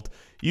involved.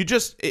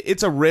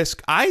 It's a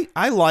risk.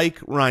 I like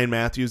Ryan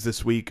Matthews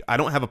this week. I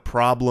don't have a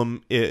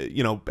problem,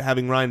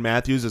 having Ryan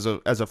Matthews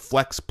as a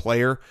flex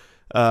player,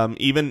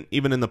 even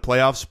in the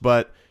playoffs.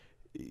 But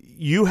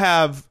you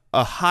have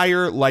a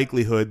higher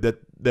likelihood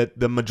that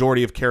the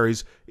majority of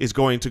carries is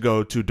going to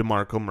go to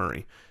DeMarco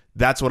Murray.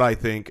 That's what I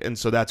think, and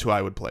so that's who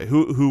I would play.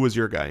 Who was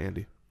your guy,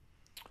 Andy?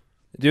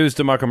 It was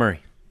DeMarco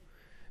Murray.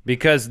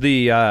 Because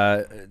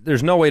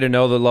there's no way to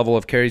know the level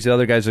of carries the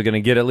other guys are going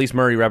to get. At least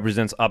Murray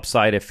represents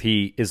upside if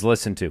he is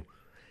listened to.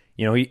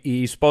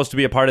 He's supposed to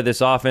be a part of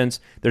this offense.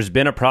 There's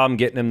been a problem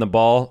getting him the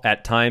ball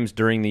at times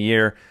during the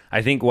year.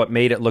 I think what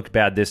made it look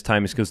bad this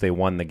time is because they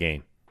won the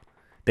game.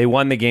 They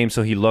won the game,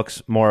 so he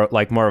looks more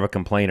of a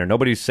complainer.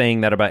 Nobody's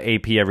saying that about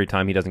AP every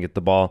time he doesn't get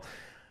the ball.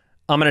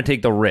 I'm going to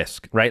take the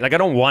risk, right? Like, I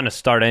don't want to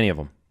start any of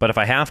them, but if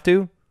I have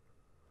to,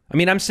 I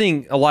mean, I'm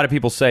seeing a lot of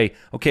people say,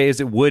 okay, is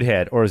it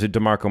Woodhead or is it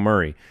DeMarco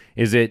Murray?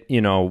 Is it,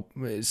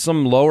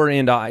 some lower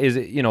end? Is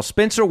it,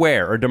 Spencer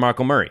Ware or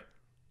DeMarco Murray?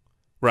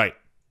 Right.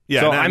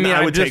 Yeah. So,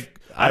 I would take,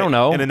 I don't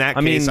know. And in that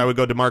case, I would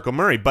go DeMarco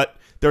Murray. But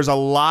there's a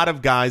lot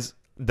of guys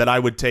that I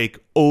would take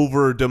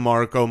over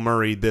DeMarco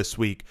Murray this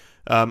week.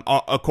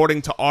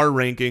 According to our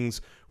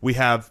rankings, we've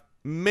got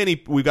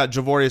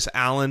Javorius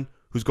Allen,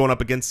 who's going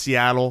up against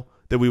Seattle,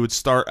 that we would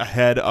start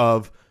ahead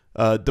of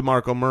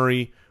DeMarco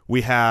Murray.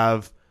 We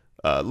have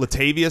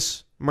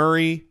Latavius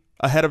Murray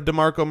ahead of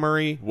DeMarco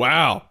Murray.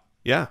 Wow.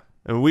 Yeah.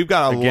 And we've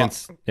got a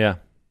lot. Yeah.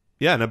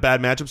 Yeah, in a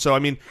bad matchup. So, I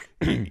mean,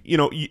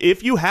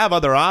 if you have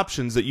other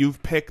options that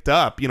you've picked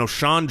up,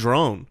 Sean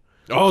Drone.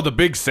 Oh, the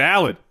big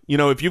salad.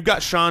 If you've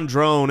got Sean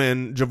Drone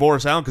and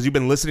Javorius Allen, because you've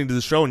been listening to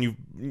the show and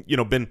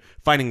you've been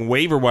finding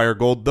waiver wire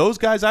gold, those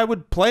guys I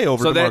would play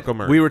over DeMarco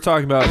Murray. We were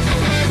talking about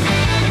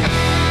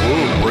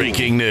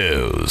breaking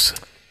news.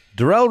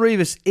 Darrelle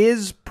Revis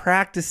is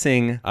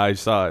practicing. I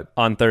saw it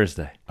on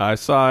Thursday. I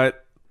saw it.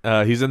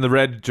 He's in the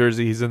red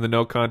jersey. He's in the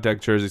no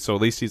contact jersey. So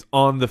at least he's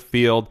on the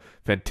field.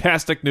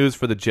 Fantastic news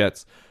for the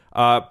Jets.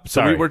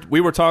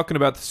 We were talking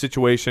about the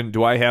situation.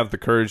 Do I have the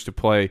courage to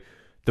play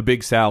the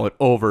big salad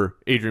over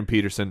Adrian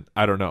Peterson?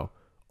 I don't know.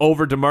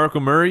 Over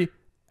DeMarco Murray?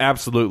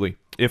 Absolutely.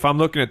 If I'm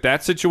looking at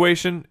that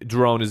situation,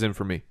 Drone is in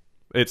for me.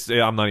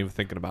 I'm not even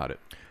thinking about it.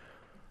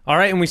 All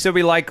right, and we said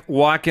we like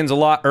Watkins a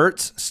lot.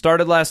 Ertz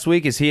started last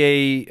week. Is he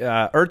a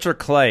Ertz or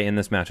Clay in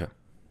this matchup?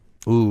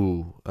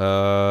 Ooh.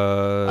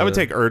 I would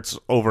take Ertz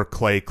over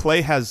Clay.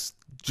 Clay has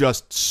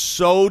just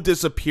so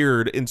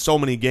disappeared in so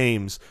many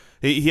games.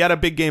 He had a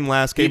big game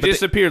last game. He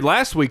disappeared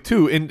last week,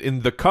 too,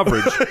 in the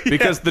coverage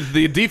because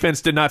the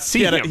defense did not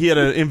see him. He had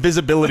an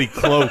invisibility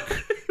cloak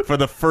for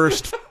the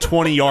first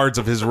 20 yards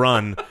of his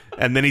run,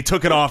 and then he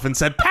took it off and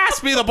said,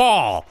 "Pass me the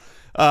ball."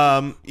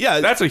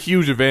 That's a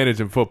huge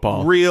advantage in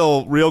football.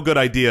 Real good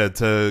idea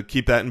to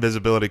keep that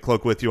invisibility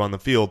cloak with you on the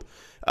field.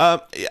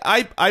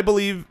 I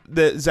believe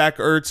that Zach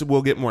Ertz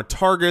will get more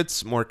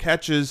targets, more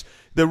catches.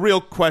 The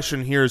real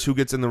question here is who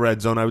gets in the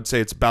red zone. I would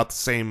say it's about the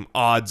same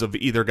odds of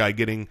either guy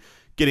getting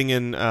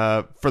in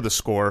for the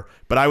score,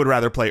 but I would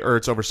rather play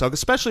Ertz over Sugg,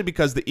 especially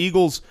because the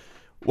Eagles,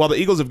 while the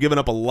Eagles have given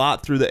up a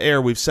lot through the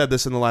air, we've said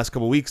this in the last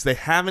couple of weeks, they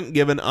haven't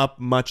given up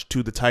much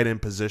to the tight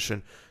end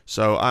position.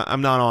 So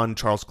I'm not on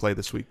Charles Clay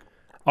this week.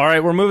 All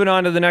right, we're moving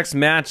on to the next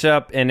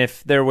matchup, and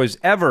if there was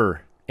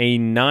ever a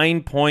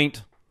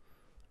 9-point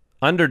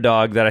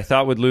underdog that I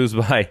thought would lose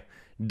by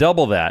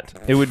double that.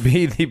 It would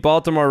be the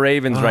Baltimore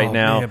Ravens right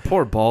now. Man,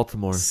 poor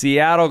Baltimore.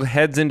 Seattle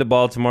heads into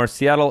Baltimore.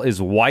 Seattle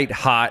is white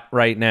hot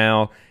right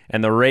now,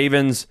 and the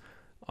Ravens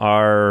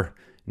are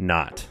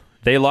not.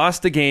 They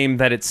lost a game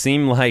that it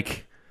seemed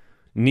like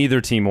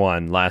neither team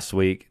won last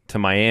week to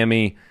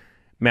Miami.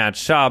 Matt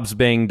Schaub's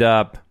banged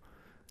up.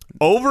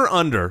 Over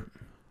under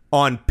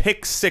on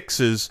pick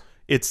sixes,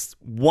 it's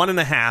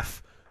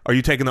 1.5. Are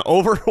you taking the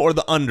over or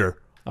the under?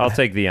 I'll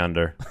take the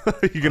under.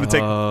 You're going to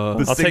take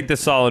I'll take the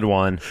solid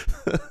one.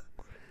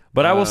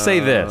 But I will say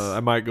this. I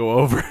might go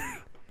over.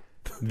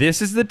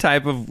 This is the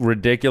type of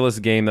ridiculous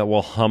game that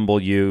will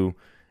humble you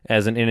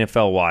as an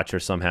NFL watcher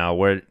somehow,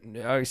 where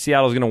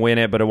Seattle's going to win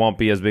it, but it won't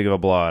be as big of a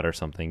blowout or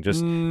something.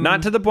 Just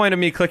not to the point of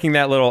me clicking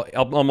that little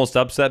almost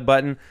upset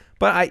button.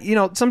 But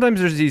sometimes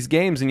there's these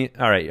games, and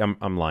all right,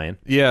 I'm lying.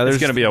 Yeah, there's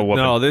going to be a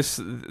whooping. No,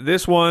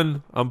 this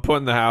one, I'm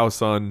putting the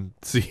house on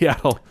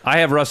Seattle. I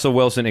have Russell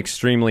Wilson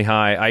extremely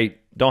high. I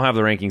don't have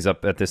the rankings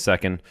up at this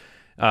second.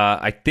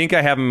 I think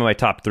I have him in my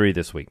top 3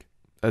 this week.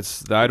 I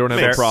don't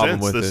have a problem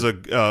with this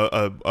it. This is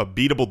a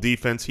beatable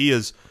defense. He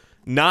is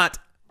not,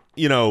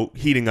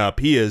 heating up.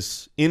 He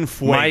is in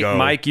fuego.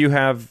 Mike, you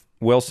have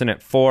Wilson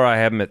at 4. I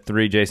have him at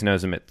 3. Jason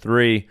has him at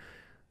 3.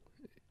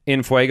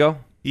 In fuego.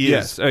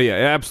 Yes. Oh, yeah,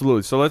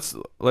 absolutely. So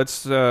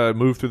let's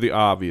move through the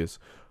obvious.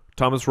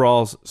 Thomas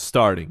Rawls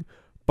starting.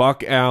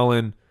 Buck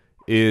Allen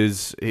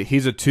he's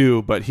a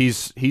 2, but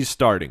he's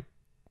starting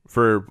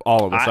for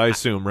all of us, I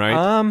assume,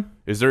 right?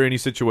 Is there any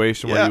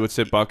situation where you would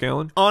sit Buck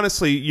Allen?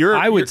 Honestly,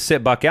 I would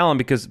sit Buck Allen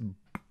because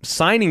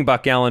signing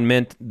Buck Allen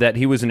meant that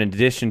he was an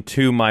addition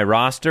to my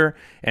roster,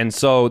 and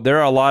so there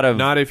are a lot of...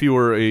 Not if you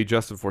were a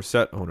Justin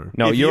Forsett owner.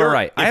 No, you're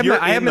right. I have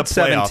him at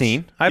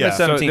 17. I have him at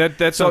 17. So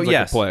that sounds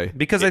like a play.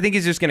 Because I think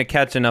he's just going to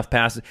catch enough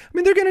passes. I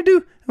mean, they're going to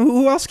do...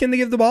 Who else can they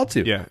give the ball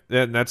to? Yeah,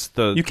 and that's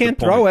the... You can't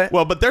the throw it.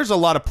 Well, but there's a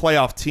lot of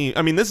playoff teams.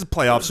 I mean, this is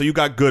playoffs, so you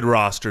got good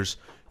rosters.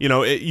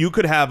 You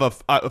could have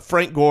a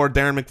Frank Gore,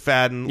 Darren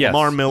McFadden,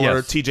 Lamar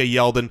Miller, T.J.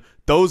 Yeldon.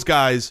 Those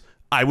guys,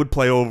 I would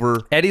play over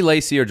Eddie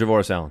Lacy or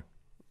Javoris Allen.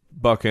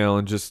 Buck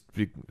Allen,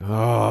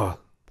 I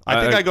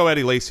think I go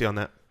Eddie Lacy on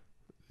that.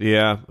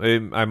 Yeah,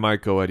 I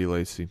might go Eddie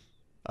Lacy.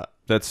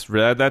 That's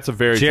a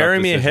very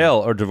Jeremy tough decision.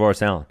 Hill or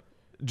Javoris Allen.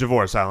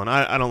 Javoris Allen.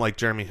 I don't like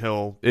Jeremy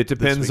Hill. It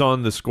depends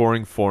on the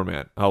scoring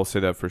format. I'll say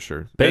that for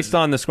sure. Based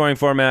on the scoring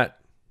format,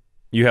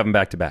 you have them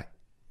back to back.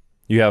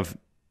 You have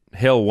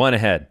Hill 1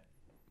 ahead.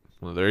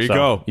 Well, there you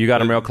go. You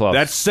got him real close.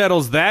 That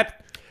settles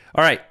that.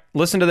 All right,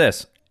 listen to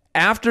this.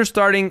 After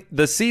starting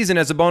the season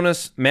as a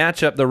bonus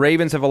matchup, the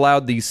Ravens have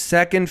allowed the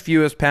second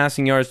fewest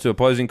passing yards to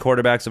opposing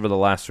quarterbacks over the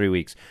last 3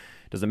 weeks.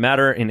 Does it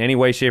matter in any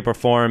way, shape, or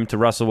form to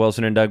Russell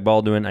Wilson and Doug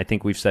Baldwin? I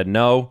think we've said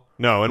no.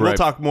 No, and we'll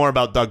talk more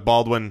about Doug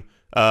Baldwin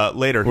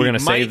later. We're going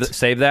to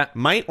save that?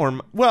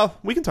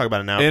 We can talk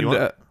about it now if you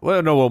want.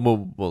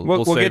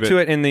 We'll get to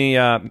it in the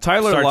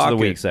Tyler starts Lockett. of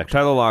the week section.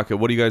 Tyler Lockett,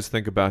 what do you guys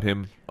think about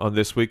him on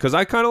this week? Because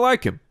I kind of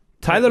like him.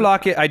 Tyler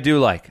Lockett, I do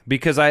like,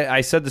 because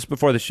I said this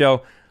before the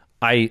show.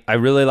 I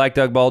really like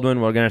Doug Baldwin.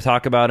 We're going to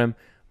talk about him.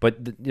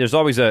 But there's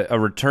always a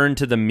return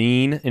to the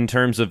mean in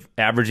terms of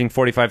averaging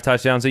 45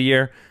 touchdowns a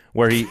year,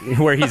 where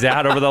he's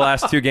at over the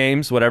last 2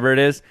 games, whatever it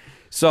is.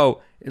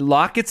 So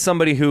Lockett's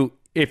somebody who,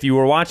 if you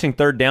were watching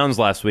third downs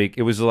last week,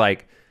 it was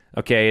like,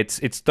 okay, it's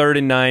 3rd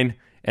and 9,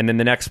 and then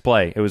the next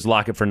play, it was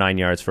Lockett for 9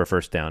 yards for a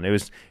first down. It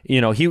was, he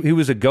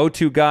was a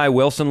go-to guy.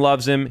 Wilson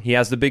loves him. He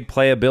has the big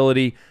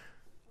playability.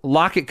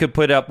 Lockett could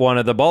put up one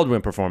of the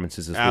Baldwin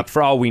performances this week,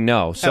 for all we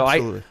know. So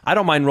I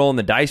don't mind rolling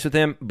the dice with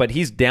him, but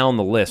he's down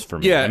the list for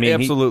me. Yeah,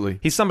 absolutely.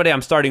 He's somebody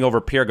I'm starting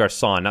over Pierre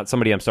Garçon, not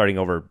somebody I'm starting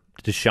over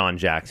Deshaun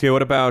Jackson. Okay,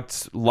 what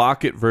about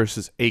Lockett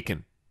versus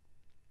Aiken?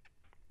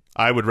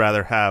 I'd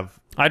rather have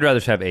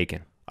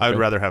Aiken. I would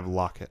rather have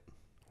Lockett.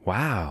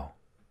 Wow.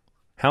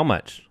 How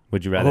much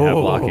would you rather have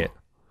Lockett?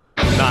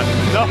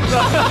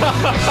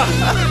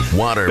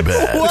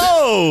 Waterbed.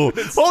 Whoa!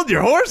 Hold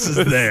your horses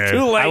there.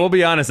 Too late. I will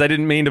be honest, I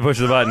didn't mean to push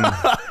the button.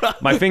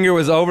 My finger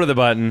was over the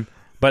button,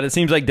 but it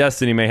seems like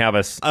destiny may have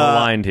us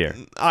aligned here.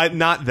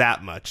 Not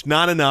that much.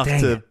 Not enough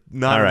to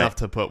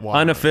put water.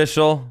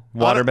 Unofficial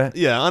waterbed?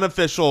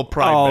 Unofficial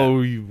pride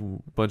bet.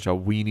 You bunch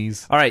of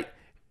weenies. All right.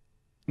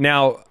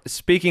 Now,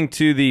 speaking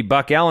to the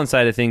Buck Allen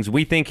side of things,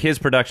 we think his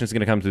production is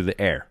going to come through the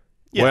air.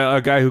 Yeah. Well,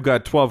 a guy who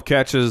got 12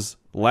 catches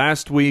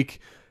last week.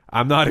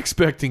 I'm not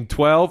expecting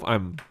 12.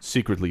 I'm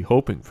secretly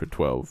hoping for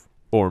 12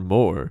 or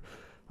more.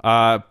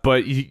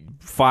 But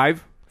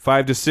 5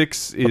 to 6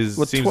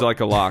 seems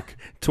like a lock.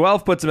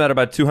 12 puts him at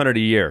about 200 a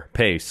year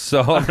pace.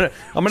 So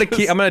I'm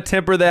gonna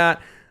temper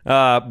that.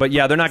 But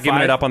yeah, they're not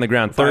giving it up on the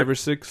ground. 5 or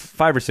 6.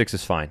 5 or 6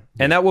 is fine,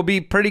 and that will be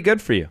pretty good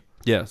for you.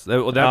 Yes,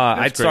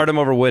 I'd start him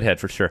over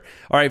Woodhead for sure.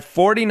 All right,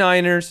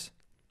 49ers.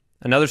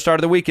 Another start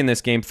of the week in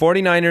this game.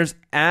 49ers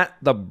at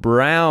the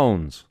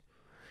Browns.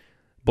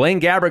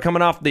 Blaine Gabbert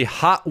coming off the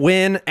hot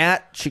win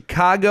at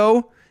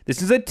Chicago.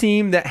 This is a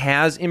team that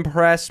has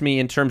impressed me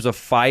in terms of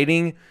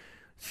fighting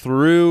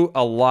through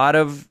a lot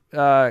of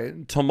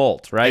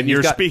tumult, right? And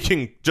you're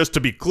speaking, just to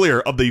be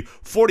clear, of the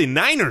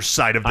 49ers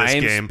side of this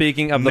game. I am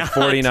speaking of the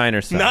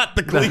 49ers side. Not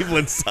the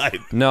Cleveland side.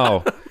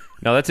 No.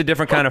 Now, that's a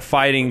different kind of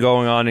fighting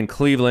going on in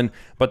Cleveland.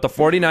 But the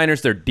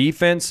 49ers, their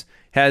defense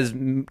has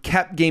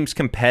kept games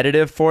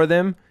competitive for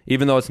them,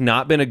 even though it's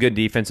not been a good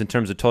defense in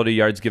terms of total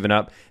yards given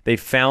up. They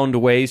found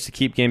ways to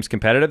keep games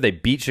competitive. They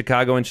beat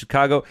Chicago in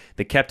Chicago.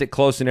 They kept it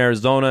close in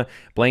Arizona.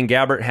 Blaine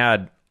Gabbert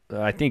had,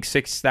 I think,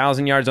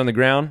 6,000 yards on the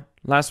ground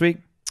last week.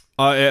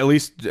 At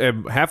least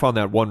half on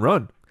that one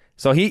run.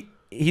 So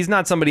he's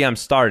not somebody I'm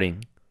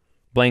starting,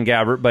 Blaine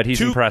Gabbert, but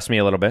he's impressed me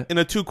a little bit. In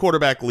a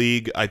 2-quarterback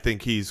league, I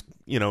think he's,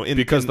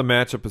 because the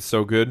matchup is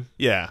so good.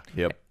 Yeah.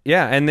 Yep.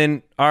 Yeah, and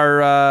then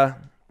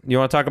you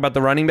want to talk about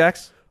the running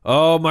backs?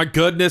 Oh, my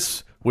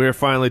goodness. We're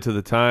finally to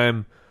the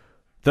time.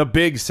 The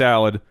big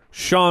salad.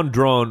 Sean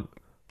Drone.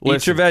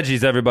 Eat your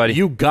veggies, everybody.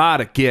 You got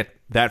to get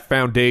that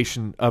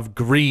foundation of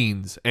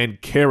greens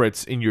and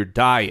carrots in your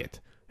diet.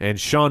 And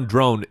Sean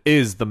Drone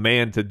is the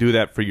man to do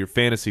that for your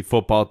fantasy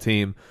football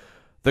team.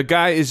 The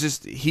guy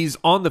is he's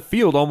on the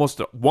field almost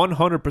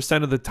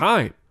 100% of the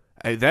time.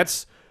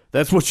 That's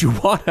what you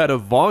want out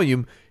of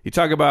volume. You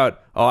talk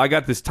about, I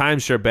got this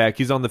timeshare back.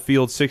 He's on the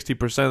field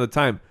 60% of the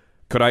time.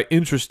 Could I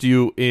interest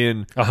you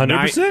in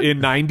 100%? In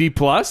 90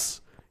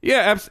 plus?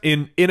 Yeah,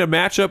 in a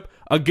matchup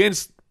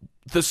against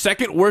the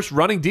second worst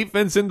running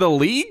defense in the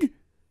league?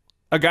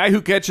 A guy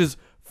who catches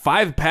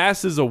 5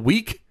 passes a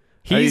week?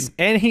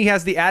 And he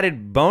has the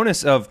added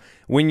bonus of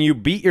when you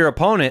beat your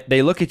opponent,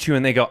 they look at you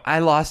and they go, "I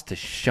lost to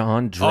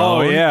Sean Drone."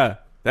 Oh yeah,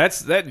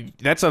 that's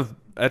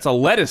a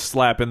lettuce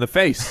slap in the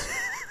face.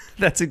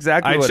 That's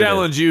exactly what I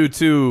challenge you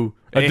to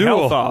a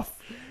duel. health off.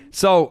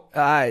 So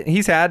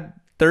he's had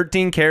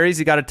 13 carries.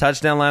 He got a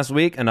touchdown last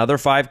week. Another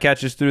 5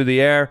 catches through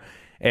the air.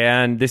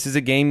 And this is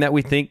a game that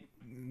we think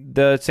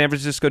the San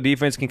Francisco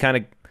defense can kind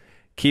of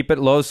keep it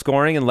low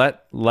scoring and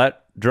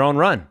let Drone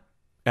run.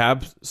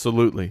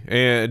 Absolutely.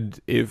 And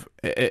if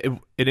an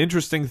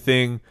interesting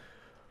thing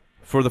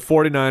for the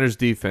 49ers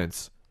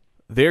defense,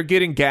 they're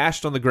getting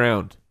gashed on the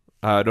ground.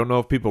 I don't know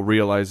if people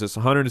realize this.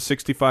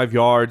 165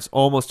 yards,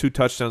 almost 2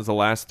 touchdowns the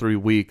last 3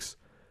 weeks.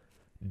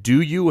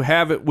 Do you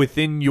have it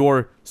within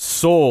your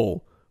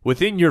soul,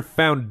 within your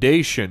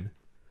foundation,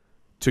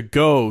 to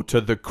go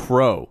to the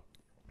Crow?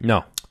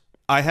 No.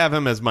 I have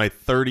him as my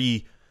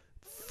 33rd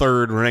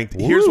ranked.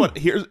 Ooh, here's what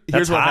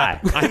that's what high.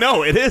 happened. I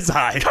know it is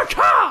high.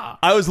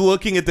 I was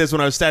looking at this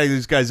when I was statting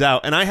these guys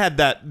out, and I had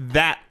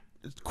that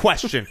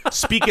question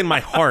speak in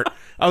my heart.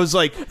 I was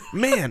like,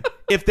 man,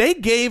 if they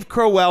gave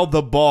Crowell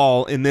the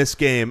ball in this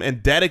game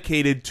and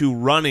dedicated to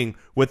running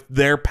with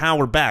their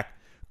power back,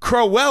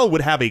 Crowell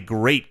would have a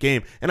great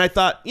game. And I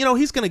thought,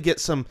 he's going to get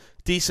some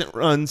decent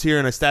runs here,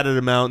 and I statted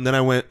him out, and then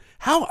I went,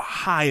 how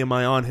high am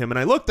I on him? And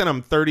I looked, and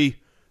I'm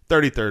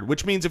 33rd,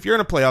 which means if you're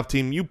in a playoff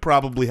team, you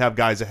probably have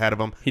guys ahead of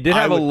him. He did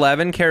have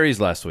 11 carries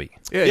last week.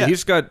 Yeah,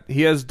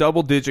 he has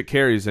double-digit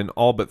carries in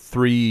all but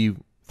three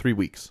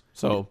weeks.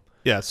 So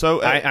yeah,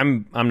 so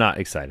I'm not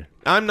excited.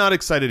 I'm not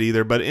excited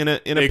either, but in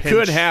a it pinch,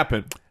 could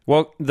happen.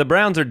 Well, the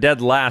Browns are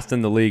dead last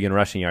in the league in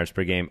rushing yards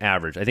per game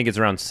average. I think it's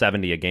around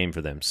 70 a game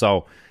for them.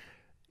 So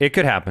it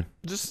could happen.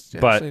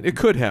 But it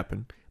could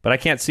happen. But I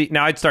can't see.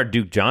 Now I'd start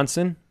Duke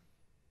Johnson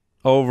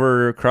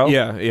over Crow.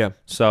 Yeah.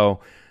 So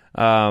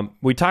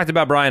we talked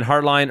about Brian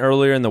Hartline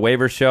earlier in the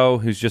waiver show,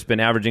 who's just been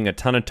averaging a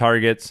ton of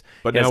targets.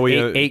 But now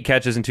eight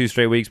catches in 2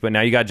 straight weeks. But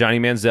now you got Johnny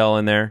Manziel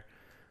in there.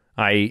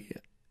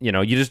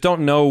 You just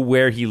don't know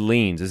where he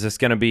leans. Is this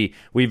going to be?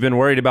 We've been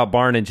worried about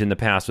Barnage in the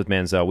past with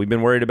Manziel. We've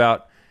been worried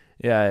about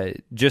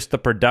just the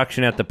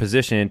production at the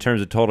position in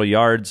terms of total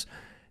yards.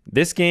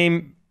 This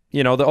game,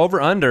 the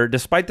over-under,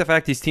 despite the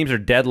fact these teams are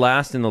dead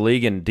last in the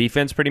league in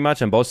defense pretty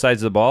much on both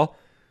sides of the ball,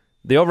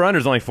 the over-under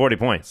is only 40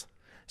 points.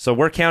 So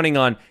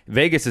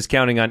Vegas is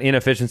counting on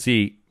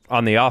inefficiency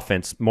on the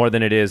offense more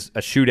than it is a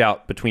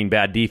shootout between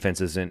bad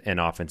defenses and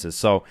offenses.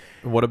 So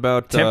what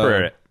about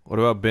temper it. What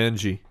about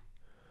Benji?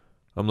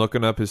 I'm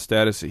looking up his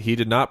status. He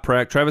did not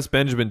practice. Travis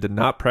Benjamin did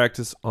not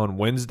practice on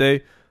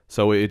Wednesday,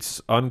 so it's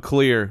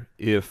unclear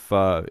if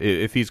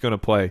he's going to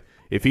play.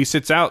 If he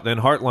sits out, then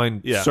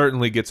Hartline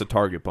certainly gets a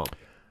target bump.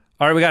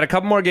 All right, we got a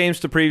couple more games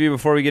to preview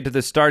before we get to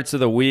the starts of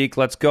the week.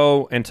 Let's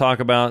go and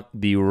talk about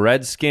the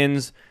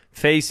Redskins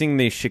facing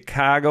the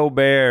Chicago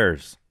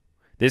Bears.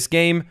 This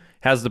game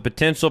has the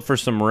potential for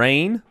some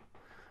rain.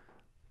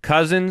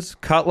 Cousins,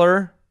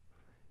 Cutler,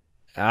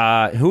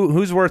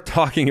 who's worth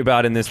talking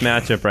about in this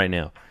matchup right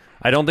now?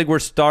 I don't think we're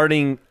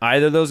starting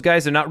either of those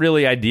guys. They're not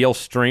really ideal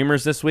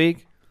streamers this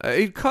week.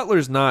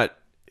 Cutler's not.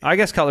 I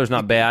guess Cutler's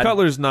not bad.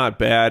 Cutler's not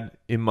bad,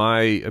 in my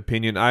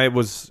opinion. I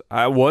was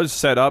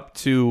set up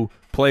to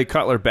play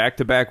Cutler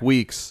back-to-back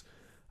weeks,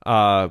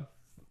 but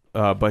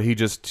he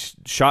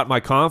just shot my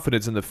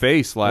confidence in the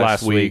face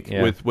last week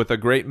with a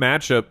great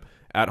matchup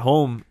at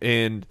home.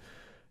 And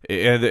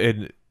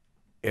the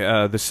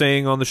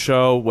saying on the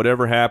show,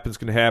 whatever happens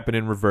can happen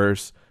in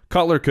reverse.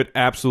 Cutler could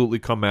absolutely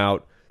come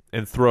out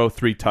and throw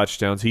 3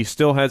 touchdowns. He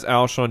still has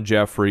Alshon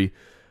Jeffrey.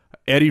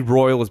 Eddie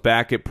Royal is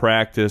back at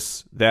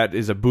practice. That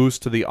is a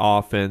boost to the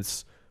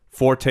offense.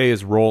 Forte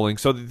is rolling.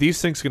 So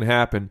these things can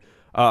happen.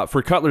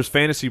 For Cutler's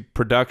fantasy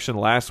production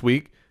last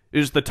week,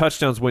 the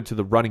touchdowns went to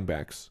the running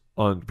backs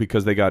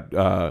because they got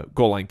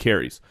goal line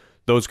carries.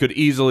 those could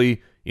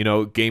easily,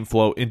 game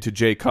flow into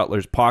Jay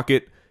Cutler's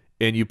pocket,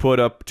 and you put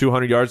up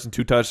 200 yards and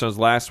 2 touchdowns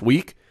last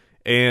week,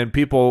 and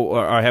people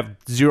have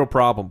zero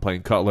problem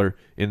playing Cutler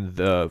in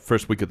the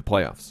first week of the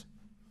playoffs.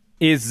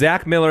 Is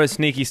Zach Miller a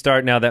sneaky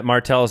start now that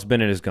Martellus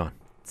Bennett is gone?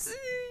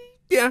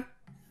 Yeah.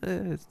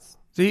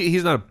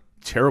 He's not a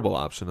terrible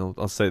option,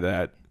 I'll say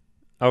that.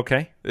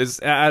 Okay.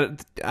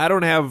 I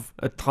don't have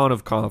a ton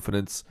of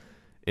confidence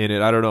in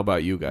it. I don't know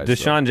about you guys.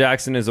 Deshaun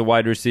Jackson is a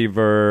wide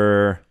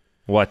receiver.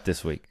 What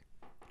this week?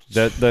 He's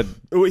a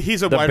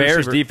the wide Bears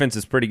receiver. defense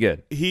is pretty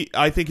good.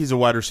 I think he's a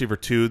wide receiver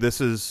too.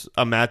 This is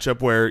a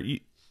matchup where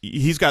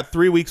he's got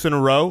 3 weeks in a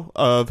row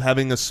of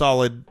having a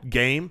solid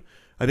game.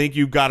 I think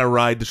you've got to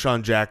ride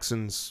Deshaun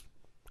Jackson's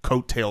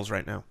coattails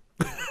right now.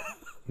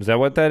 Is that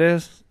what that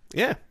is?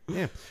 Yeah.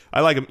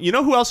 I like him. You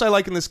know who else I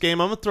like in this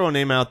game? I'm going to throw a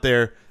name out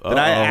there that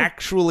I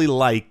actually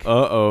like.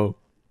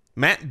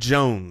 Matt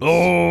Jones.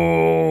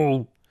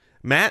 Oh.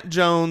 Matt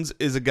Jones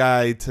is a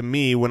guy, to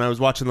me, when I was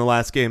watching the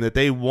last game, that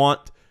they want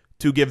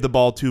to give the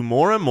ball to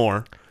more and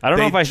more. I don't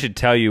know if I should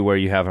tell you where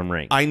you have him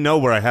ranked. I know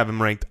where I have him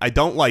ranked. I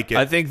don't like it.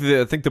 I think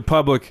the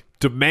public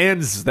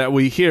demands that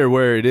we hear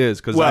where it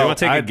is. Well, you want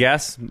to take a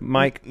guess,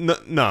 Mike?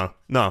 No.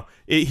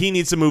 He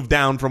needs to move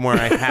down from where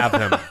I have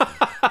him.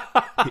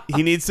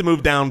 He needs to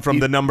move down from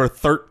the number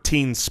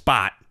 13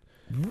 spot.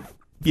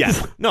 Yeah.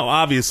 No,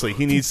 obviously,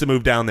 he needs to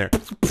move down there.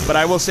 But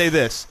I will say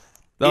this.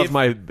 That was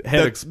my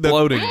head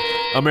exploding.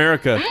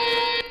 America,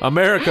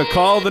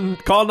 call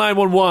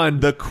 911.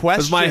 The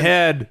question is my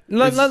head.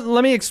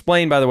 Let me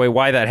explain, by the way,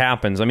 why that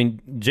happens. I mean,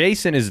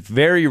 Jason is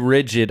very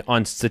rigid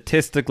on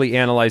statistically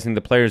analyzing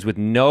the players with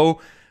no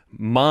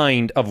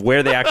mind of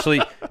where they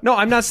actually. No,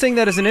 I'm not saying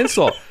that as an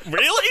insult.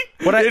 Really?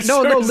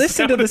 No.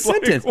 Listen to the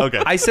sentence.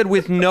 Okay. I said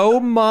with no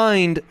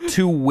mind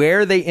to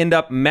where they end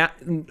up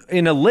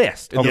in a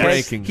list. Okay,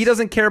 rankings. He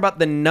doesn't care about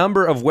the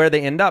number of where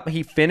they end up.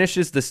 He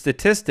finishes the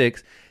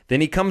statistics. Then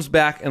he comes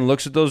back and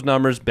looks at those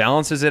numbers,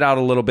 balances it out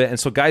a little bit, and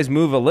so guys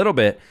move a little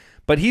bit.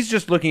 But he's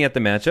just looking at the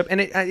matchup, and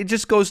it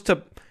just goes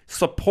to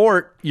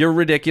support your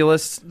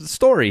ridiculous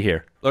story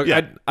here. Look,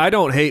 yeah. I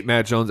don't hate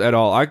Matt Jones at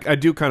all. I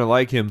do kind of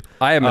like him.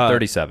 I am at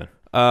 37,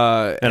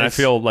 and I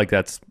feel like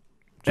that's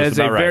just as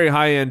about a right. very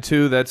high end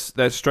too. That's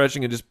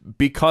stretching, and just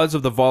because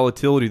of the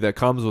volatility that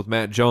comes with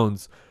Matt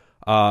Jones,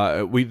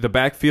 the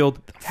backfield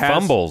has,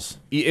 fumbles.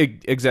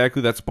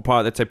 Exactly, that's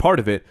a part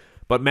of it.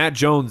 But Matt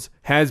Jones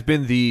has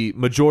been the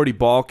majority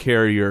ball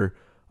carrier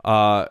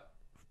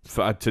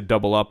to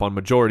double up on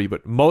majority.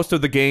 But most of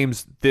the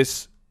games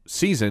this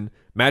season,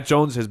 Matt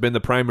Jones has been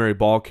the primary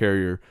ball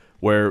carrier.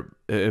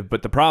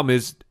 But the problem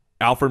is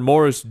Alfred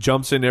Morris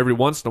jumps in every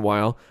once in a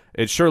while.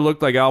 It sure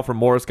looked like Alfred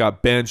Morris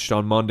got benched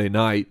on Monday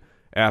night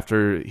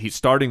after he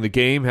starting the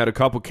game, had a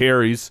couple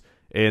carries,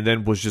 and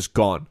then was just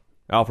gone.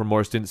 Alfred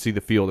Morris didn't see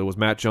the field. It was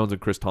Matt Jones and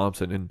Chris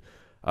Thompson.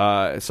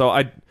 And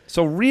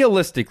So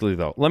realistically,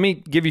 though, let me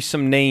give you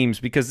some names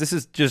because this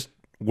is just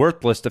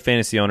worthless to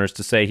fantasy owners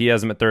to say he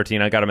has him at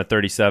 13, I got him at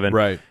 37,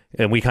 right?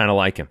 And we kind of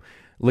like him.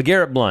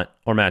 LeGarrette Blount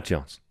or Matt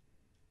Jones?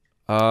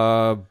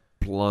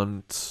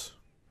 Blount.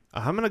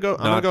 I'm gonna go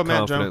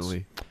Matt Jones.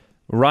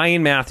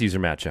 Ryan Matthews or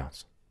Matt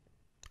Jones?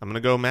 I'm gonna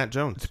go Matt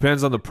Jones.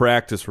 Depends on the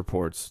practice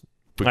reports.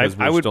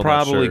 I would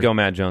probably go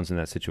Matt Jones in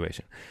that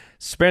situation.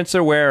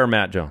 Spencer Ware or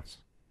Matt Jones?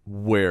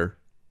 Where?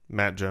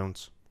 Matt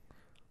Jones.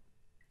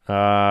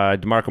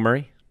 DeMarco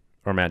Murray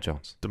or Matt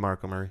Jones?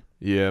 DeMarco Murray.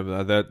 Yeah,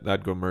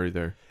 that'd go Murray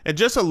there. And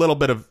just a little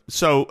bit of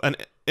an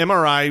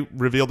MRI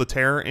revealed a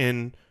tear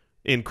in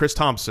Chris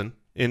Thompson.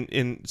 In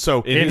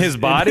his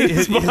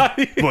body?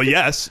 Well,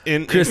 yes.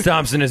 Chris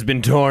Thompson has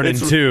been torn in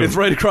two. It's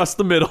right across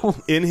the middle.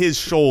 In his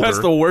shoulder. That's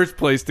the worst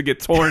place to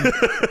get torn.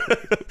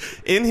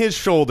 In his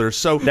shoulder.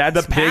 So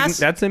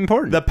that's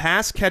important. The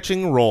pass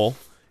catching role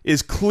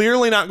is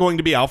clearly not going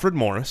to be Alfred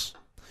Morris.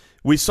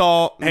 We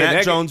saw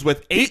Matt Jones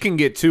with he can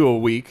get 2 a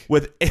week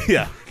with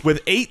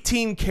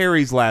 18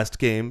 carries last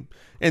game,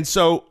 and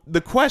so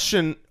the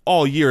question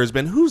all year has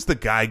been, who's the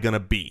guy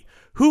gonna be?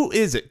 Who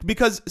is it?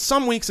 Because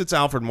some weeks it's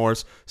Alfred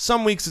Morris,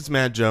 some weeks it's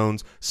Matt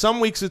Jones, some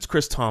weeks it's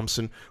Chris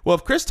Thompson. Well,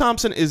 if Chris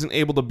Thompson isn't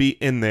able to be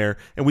in there,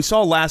 and we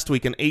saw last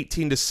week an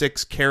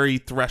 18-6 carry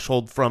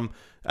threshold from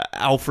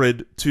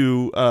Alfred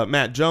to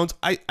Matt Jones,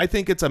 I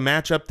think it's a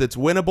matchup that's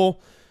winnable.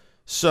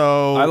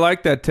 So I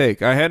like that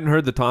take. I hadn't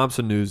heard the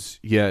Thompson news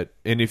yet.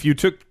 And if you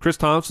took Chris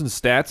Thompson's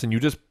stats and you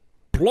just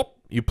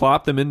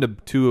plop them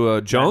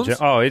into Jones,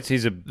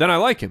 then I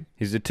like him.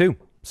 He's a 2.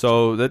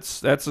 So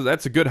that's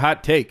a good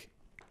hot take.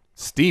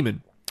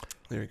 Steaming.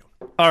 There you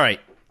go. All right.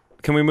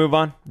 Can we move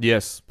on?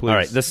 Yes, please. All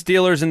right. The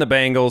Steelers and the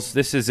Bengals.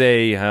 This is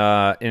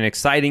an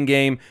exciting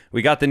game.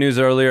 We got the news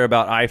earlier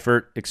about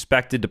Eifert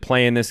expected to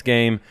play in this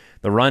game.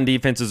 The run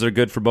defenses are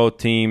good for both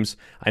teams.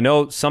 I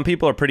know some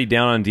people are pretty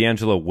down on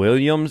D'Angelo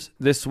Williams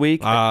this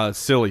week.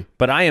 Silly.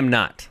 But I am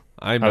not.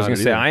 I was going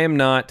to say, I am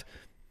not.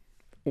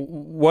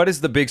 What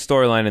is the big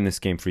storyline in this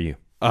game for you?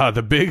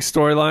 The big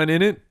storyline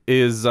in it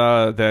is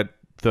that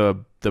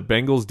the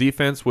Bengals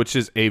defense, which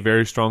is a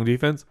very strong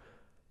defense,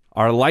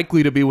 are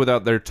likely to be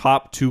without their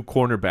top 2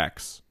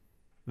 cornerbacks.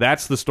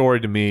 That's the story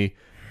to me.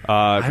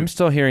 I'm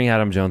still hearing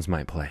Adam Jones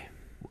might play.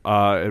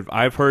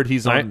 I've heard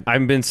he's on.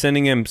 I've been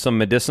sending him some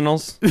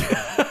medicinals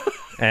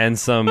and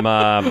some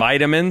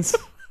vitamins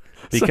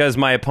because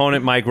my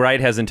opponent Mike Wright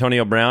has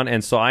Antonio Brown,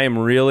 and so I am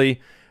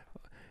really.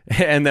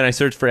 And then I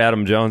searched for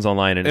Adam Jones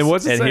online, and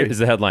what's it say? Here's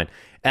the headline: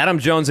 Adam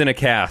Jones in a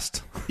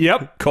cast.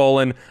 Yep.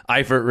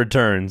 Eifert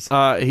returns.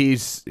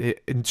 He's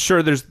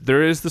sure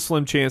there is the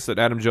slim chance that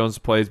Adam Jones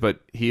plays, but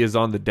he is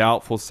on the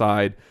doubtful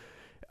side.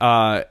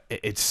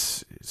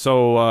 It's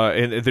so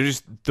and they're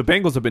just the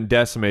Bengals have been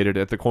decimated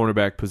at the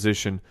cornerback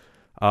position.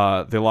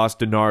 They lost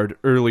Denard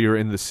earlier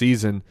in the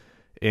season,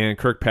 and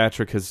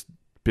Kirkpatrick has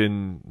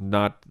been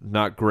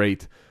not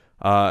great.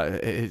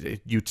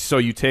 You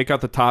take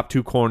out the top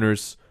two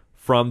corners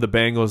from the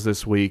Bengals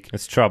this week.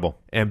 It's trouble.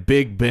 And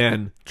Big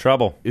Ben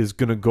is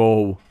going to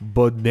go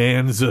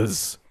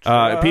bonanzas.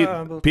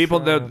 People,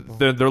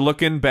 they're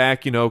looking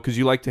back, because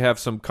you like to have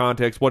some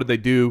context. What did they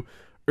do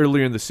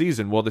earlier in the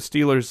season? Well, the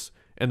Steelers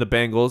and the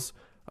Bengals,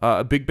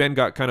 Big Ben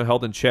got kind of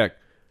held in check.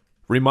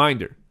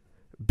 Reminder,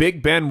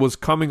 Big Ben was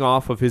coming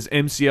off of his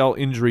MCL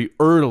injury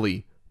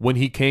early when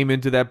he came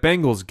into that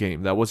Bengals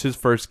game. That was his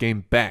first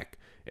game back.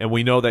 And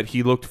we know that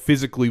he looked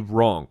physically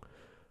wrong.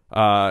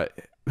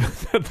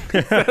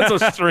 That's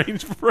a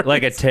strange phrase.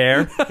 Like a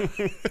tear?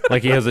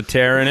 Like he has a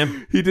tear in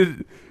him?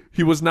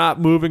 He was not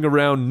moving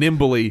around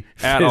nimbly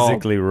at all.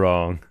 Physically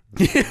wrong.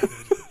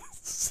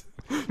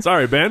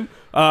 Sorry, Ben.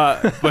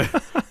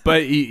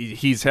 But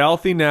he's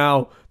healthy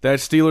now. That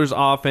Steelers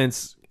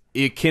offense,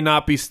 it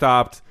cannot be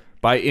stopped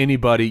by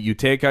anybody. You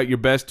take out your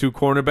best two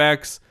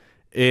cornerbacks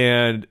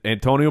and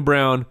Antonio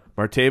Brown,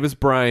 Martavis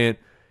Bryant,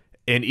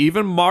 and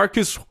even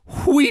Marcus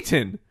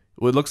Wheaton.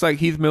 It looks like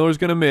Heath Miller's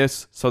going to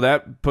miss, so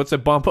that puts a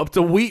bump up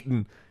to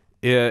Wheaton.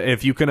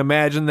 If you can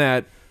imagine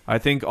that, I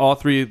think all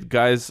three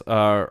guys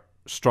are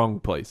strong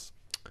place.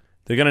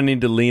 They're going to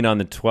need to lean on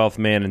the 12th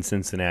man in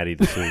Cincinnati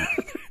this week.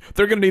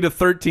 They're going to need a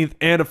 13th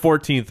and a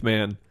 14th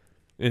man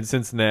in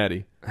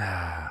Cincinnati.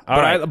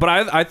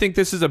 I think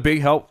this is a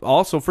big help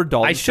also for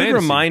Dalton. I should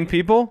remind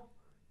people,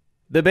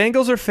 the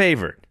Bengals are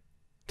favored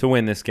to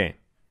win this game.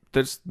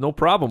 There's no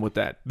problem with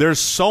that. There's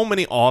so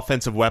many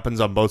offensive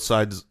weapons on both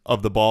sides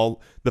of the ball.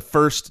 The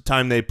first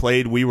time they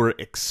played, we were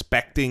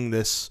expecting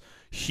this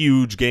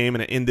huge game,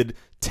 and it ended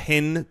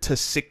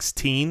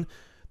 10-16.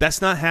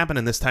 That's not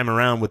happening this time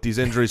around with these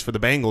injuries for the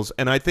Bengals.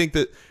 And I think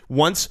that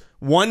once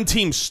one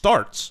team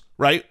starts,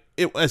 right,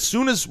 as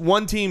soon as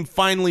one team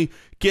finally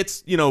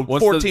gets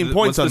 14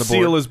 points on the board,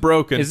 seal is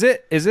broken. Is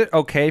it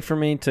okay for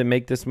me to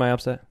make this my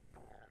upset?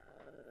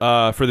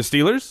 For the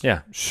Steelers?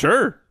 Yeah,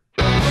 sure.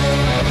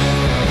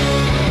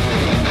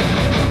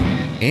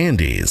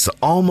 Andy's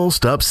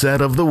almost upset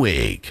of the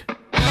week.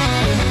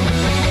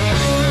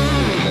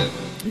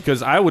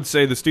 Because I would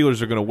say the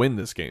Steelers are going to win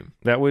this game.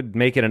 That would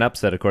make it an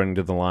upset according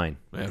to the line.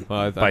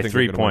 By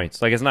 3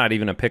 points. Like, it's not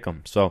even a pick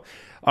 'em. So,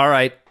 all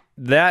right.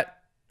 That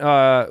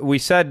we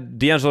said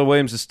D'Angelo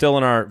Williams is still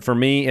in our, for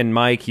me and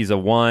Mike, he's a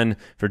 1.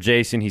 For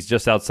Jason, he's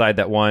just outside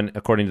that 1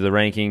 according to the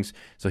rankings.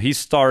 So he's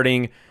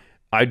starting.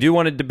 I do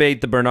want to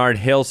debate the Bernard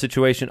Hill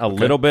situation a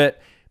little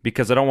bit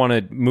because I don't want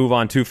to move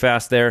on too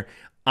fast there.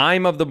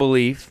 I'm of the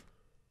belief,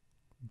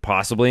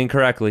 possibly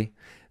incorrectly,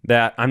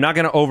 that I'm not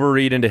going to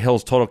overread into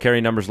Hill's total carry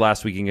numbers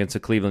last week against the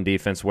Cleveland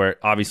defense where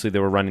obviously they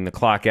were running the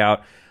clock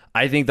out.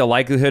 I think the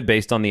likelihood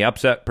based on the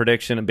upset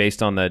prediction and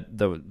based on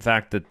the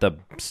fact that the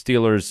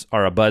Steelers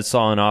are a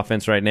buzzsaw in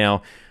offense right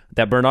now,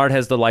 that Bernard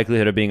has the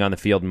likelihood of being on the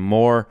field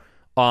more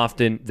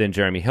often than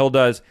Jeremy Hill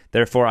does.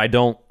 Therefore, I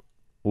don't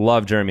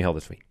love Jeremy Hill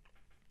this week.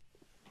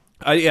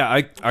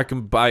 I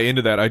can buy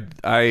into that.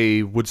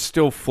 I would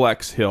still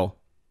flex Hill.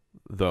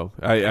 Though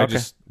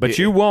but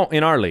you won't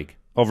in our league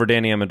over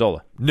Danny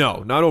Amendola.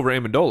 No, not over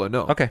Amendola.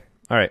 No. Okay,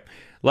 all right.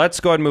 Let's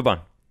go ahead and move on.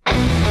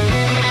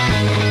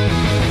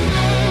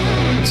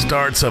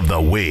 Starts of the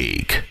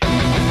week.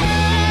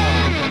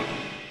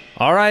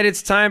 All right,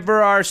 it's time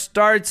for our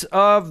starts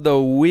of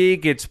the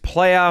week. It's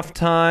playoff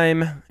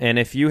time, and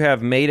if you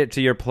have made it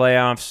to your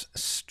playoffs,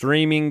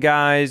 streaming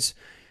guys,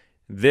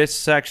 this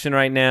section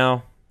right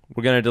now,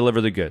 we're going to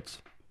deliver the goods.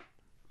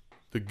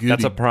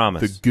 That's a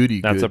promise. The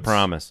goody goods. That's a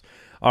promise.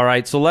 All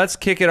right, so let's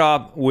kick it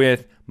off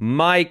with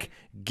Mike.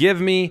 Give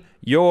me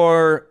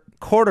your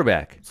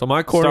quarterback. So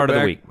my quarterback, start of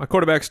the week. My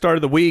quarterback start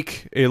of the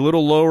week, a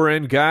little lower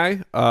end guy.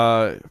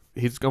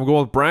 He's going to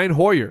go with Brian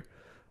Hoyer.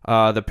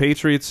 The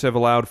Patriots have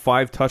allowed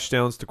 5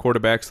 touchdowns to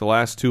quarterbacks the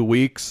last 2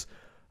 weeks,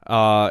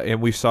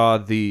 and we saw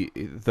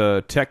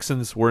the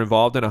Texans were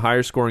involved in a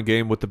higher scoring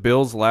game with the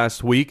Bills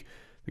last week.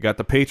 They got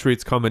the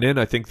Patriots coming in.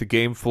 I think the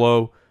game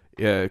flow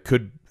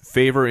could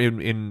favor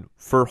in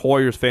for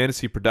Hoyer's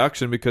fantasy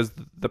production because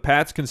the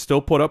Pats can still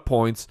put up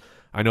points.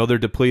 I know they're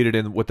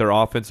depleted with their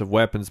offensive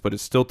weapons, but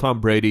it's still Tom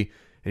Brady,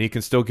 and he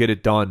can still get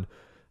it done.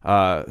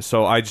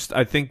 So I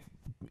think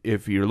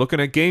if you're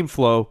looking at game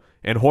flow,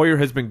 and Hoyer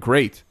has been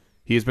great.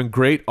 He has been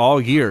great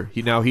all year.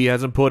 He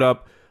hasn't put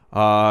up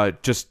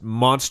just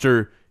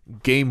monster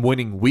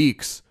game-winning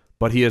weeks,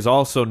 but he has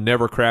also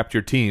never crapped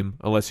your team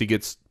unless he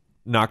gets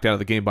knocked out of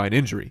the game by an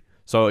injury.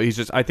 So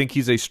I think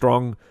he's a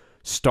strong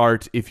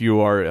start if you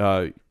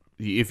are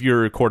if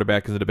your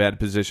quarterback is in a bad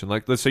position.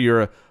 Like, let's say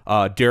you're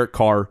a Derek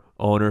Carr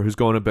owner who's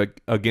going up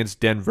against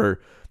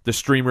Denver. The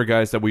streamer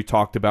guys that we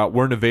talked about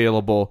weren't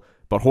available,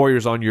 but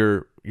Hoyer's on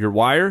your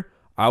wire.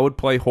 I would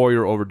play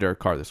Hoyer over Derek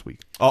Carr this week.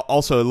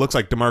 Also, it looks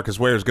like DeMarcus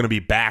Ware is going to be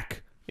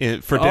back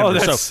for Denver.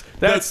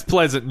 That's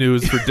pleasant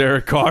news for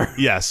Derek Carr.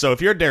 Yeah, so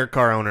if you're a Derek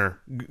Carr owner,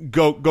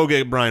 go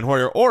get Brian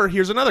Hoyer. Or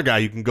here's another guy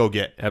you can go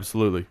get.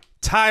 Absolutely.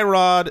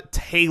 Tyrod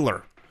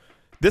Taylor.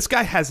 This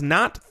guy has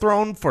not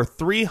thrown for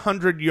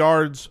 300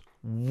 yards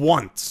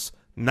once.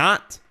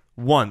 Not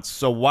once.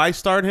 So why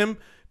start him?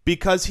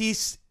 Because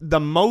he's the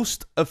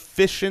most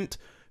efficient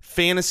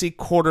fantasy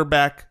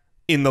quarterback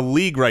in the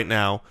league right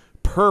now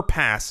per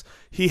pass.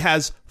 He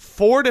has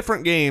 4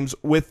 different games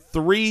with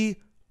 3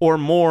 or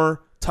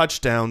more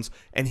touchdowns,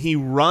 and he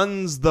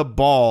runs the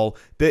ball.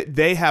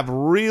 They have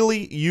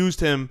really used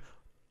him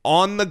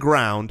on the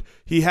ground.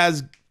 He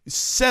has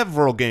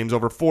several games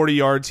over 40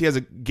 yards. He has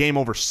a game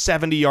over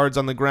 70 yards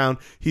on the ground.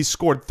 He's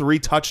scored 3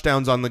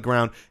 touchdowns on the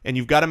ground, and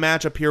you've got a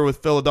matchup here with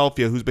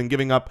Philadelphia, who's been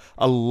giving up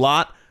a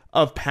lot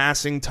of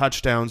passing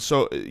touchdowns.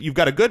 So you've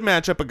got a good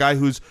matchup, a guy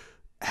who's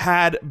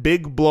had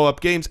big blow-up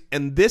games,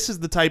 and this is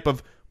the type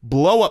of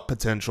blow-up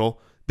potential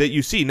that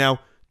you see.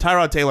 Now,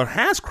 Tyrod Taylor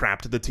has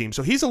crapped the team,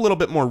 so he's a little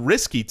bit more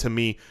risky to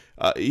me.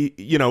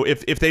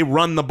 If they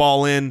run the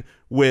ball in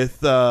with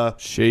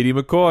Shady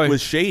McCoy,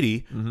 with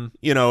Shady, and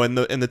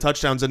the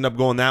touchdowns end up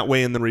going that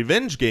way in the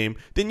revenge game,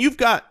 then you've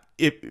got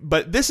it.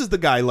 But this is the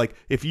guy, like,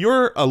 if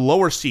you're a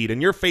lower seed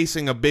and you're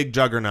facing a big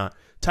juggernaut,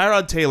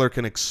 Tyrod Taylor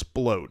can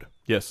explode.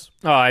 Yes.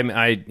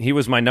 He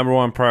was my number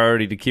one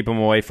priority to keep him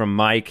away from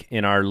Mike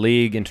in our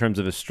league in terms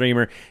of a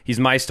streamer. He's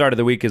my start of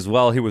the week as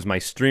well. He was my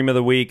stream of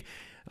the week.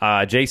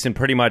 Jason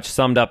pretty much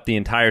summed up the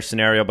entire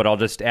scenario, but I'll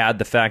just add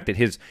the fact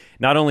that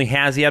not only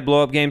has he had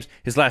blow-up games,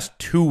 his last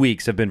 2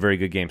 weeks have been very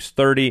good games,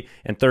 30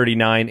 and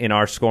 39 in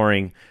our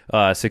scoring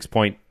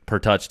 6-point per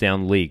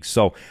touchdown league.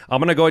 So I'm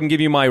going to go ahead and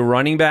give you my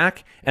running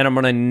back, and I'm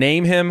going to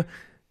name him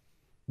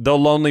the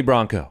Lonely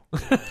Bronco.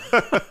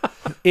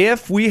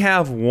 If we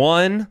have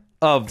one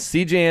of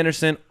CJ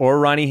Anderson or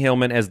Ronnie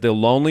Hillman as the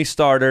lonely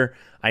starter,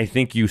 I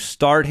think you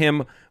start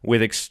him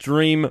with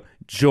extreme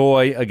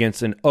joy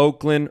against an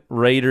Oakland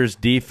Raiders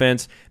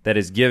defense that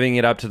is giving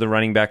it up to the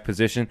running back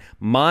position.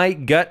 My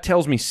gut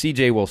tells me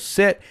CJ will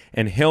sit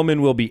and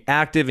Hillman will be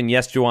active, and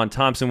yes, Juwan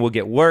Thompson will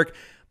get work,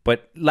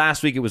 but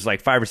last week it was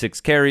like 5 or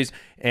 6 carries,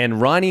 and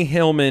Ronnie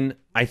Hillman,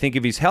 I think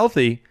if he's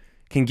healthy,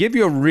 can give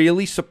you a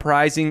really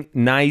surprising,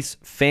 nice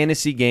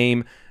fantasy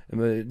game.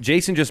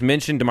 Jason just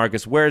mentioned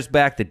DeMarcus Ware's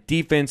back. The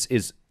defense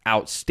is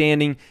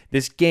outstanding.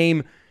 This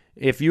game,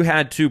 if you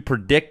had to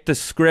predict the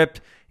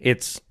script,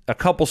 it's a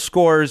couple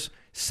scores,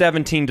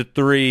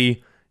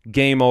 17-3,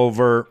 game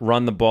over,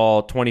 run the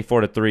ball,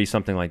 24-3,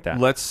 something like that.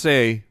 Let's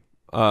say,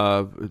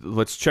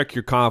 let's check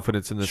your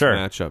confidence in this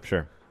matchup.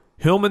 Sure.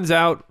 Hillman's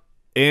out,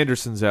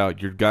 Anderson's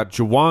out. You've got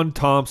Juwan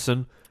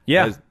Thompson.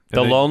 Yeah,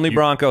 the Lonely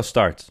Bronco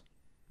starts.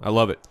 I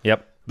love it.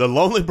 Yep. The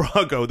Lonely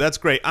Bronco, that's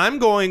great. I'm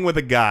going with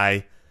a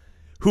guy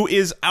who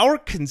is our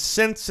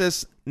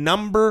consensus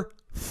number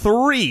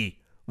 3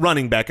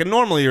 running back. And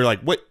normally you're like,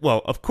 wait,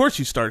 well, of course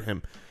you start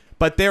him.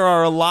 But there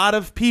are a lot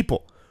of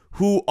people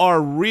who are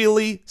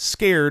really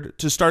scared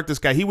to start this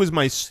guy. He was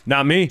my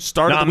Not me.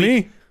 Start Not of the me.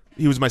 week.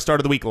 He was my start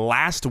of the week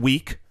last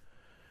week.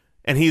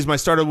 And he's my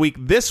start of the week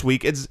this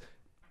week. It's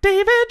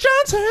David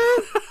Johnson.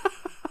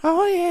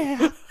 Oh,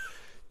 yeah.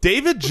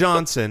 David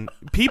Johnson,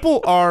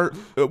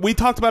 we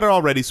talked about it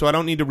already, so I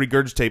don't need to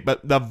regurgitate,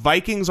 but the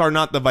Vikings are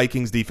not the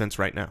Vikings defense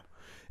right now.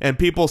 And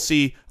people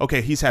see,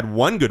 okay, he's had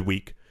one good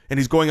week, and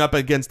he's going up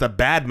against a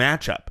bad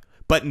matchup.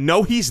 But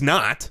no, he's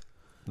not.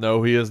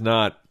 No, he is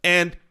not.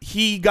 And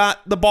he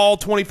got the ball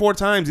 24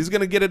 times. He's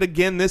going to get it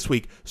again this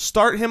week.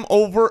 Start him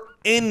over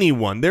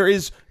anyone.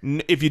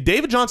 If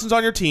David Johnson's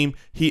on your team,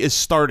 he is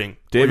starting.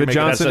 David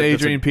Johnson,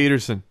 Adrian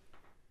Peterson.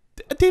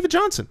 David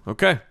Johnson.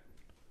 Okay.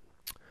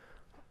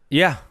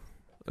 Yeah.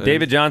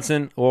 David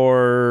Johnson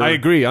or... I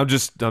agree. I'm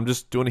just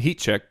doing a heat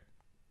check.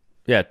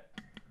 Yeah.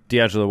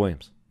 D'Angelo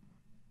Williams.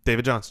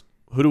 David Johnson.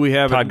 Who do we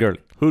have? Todd Gurley.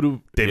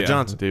 David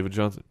Johnson. David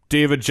Johnson.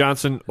 David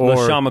Johnson or...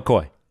 LaShawn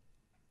McCoy.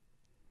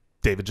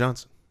 David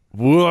Johnson.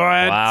 What?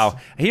 Wow.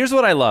 Here's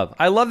what I love.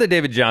 I love that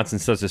David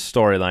Johnson's such a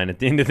storyline at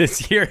the end of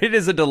this year. It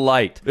is a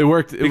delight. It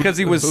worked. Because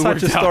he was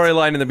such a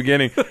storyline in the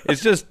beginning.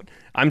 It's just,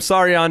 I'm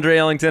sorry, Andre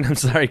Ellington. I'm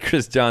sorry,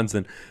 Chris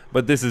Johnson.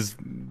 But this is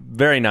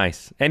very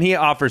nice. And he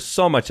offers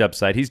so much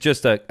upside. He's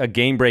just a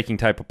game-breaking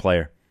type of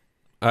player.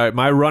 All right,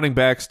 my running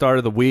back start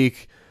of the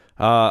week.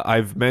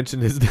 I've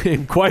mentioned his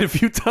name quite a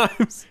few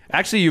times.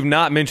 Actually, you've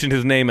not mentioned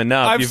his name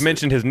enough. You've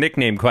mentioned his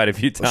nickname quite a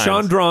few times.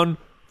 Chandron,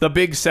 the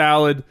big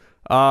salad.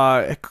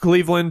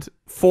 Cleveland,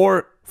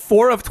 4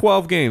 of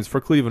 12 games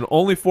for Cleveland.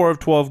 Only 4 of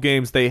 12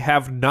 games. They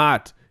have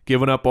not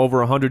given up over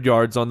 100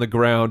 yards on the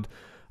ground.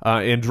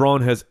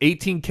 Andron has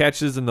 18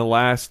 catches in the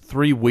last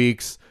 3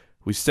 weeks.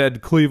 We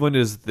said Cleveland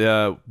is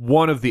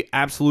one of the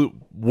absolute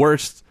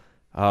worst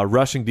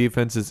rushing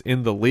defenses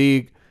in the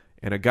league,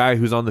 and a guy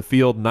who's on the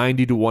field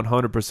 90 to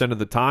 100% of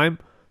the time.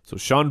 So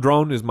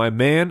Chandron is my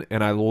man,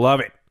 and I love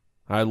it.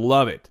 I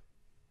love it.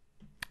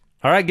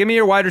 All right, give me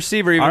your wide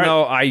receiver, even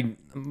though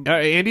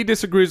Andy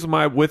disagrees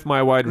with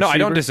my wide receiver. No, I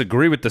don't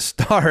disagree with the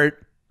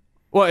start.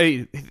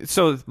 Well,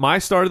 so my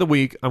start of the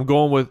week, I'm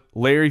going with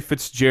Larry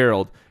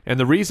Fitzgerald. And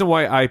the reason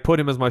why I put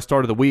him as my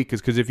start of the week is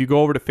because if you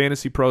go over to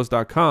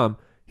fantasypros.com,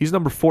 he's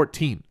number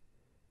 14.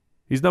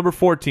 He's number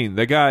 14.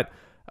 They got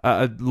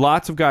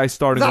lots of guys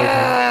starting over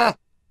him.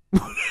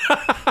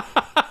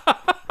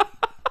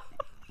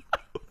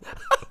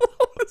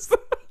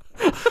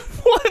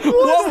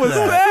 What was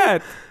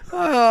that?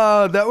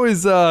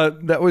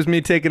 That was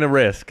me taking a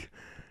risk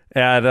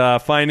at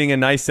finding a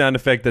nice sound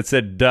effect that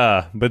said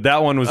 "duh," but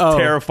that one was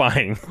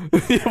terrifying,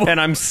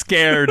 and I'm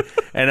scared,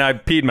 and I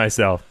peed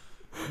myself.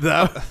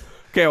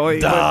 Okay,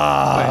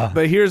 well,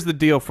 but here's the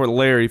deal for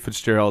Larry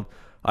Fitzgerald.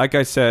 Like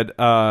I said,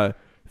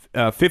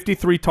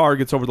 53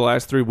 targets over the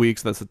last 3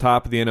 weeks. That's the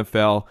top of the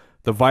NFL.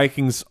 The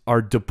Vikings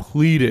are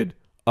depleted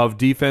of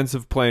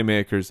defensive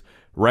playmakers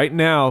right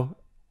now.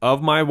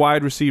 Of my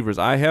wide receivers,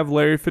 I have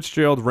Larry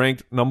Fitzgerald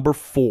ranked number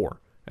 4.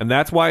 And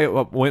that's why I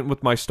went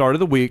with my start of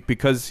the week,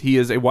 because he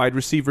is a wide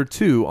receiver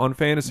 2 on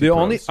Fantasy The Pros.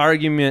 only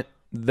argument,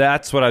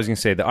 that's what I was going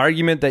to say, the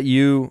argument that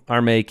you are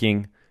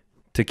making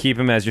to keep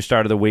him as your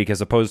start of the week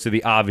as opposed to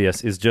the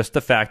obvious is just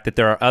the fact that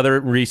there are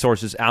other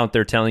resources out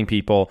there telling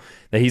people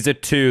that he's a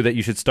 2 that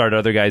you should start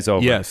other guys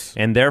over. Yes.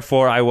 And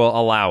therefore, I will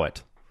allow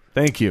it.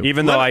 Thank you.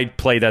 Even though I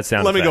played that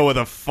sound Let effect. me go with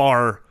a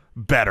far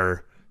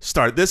better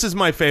start. This is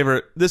my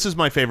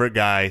favorite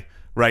guy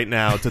right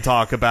now to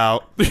talk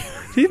about.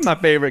 He's my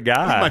favorite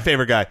guy. He's my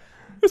favorite guy.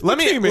 Let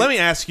me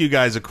ask you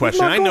guys a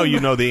question. I know you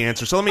know the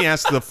answer, so let me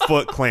ask the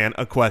Foot Clan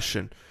a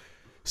question.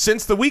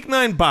 Since the Week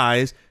 9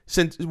 buys,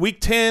 since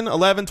Week 10,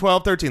 11,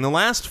 12, 13, the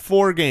last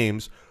 4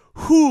 games,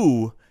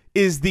 who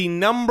is the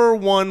number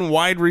 1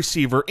 wide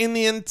receiver in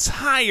the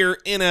entire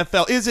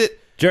NFL? Is it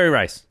Jerry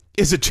Rice?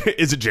 Is it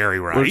Jerry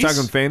Rice? We're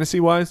talking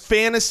fantasy-wise?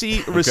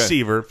 Fantasy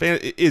receiver.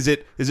 Is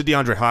it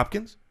DeAndre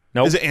Hopkins?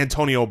 Nope. Is it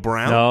Antonio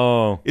Brown?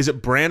 No. Is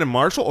it Brandon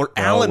Marshall or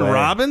Allen way.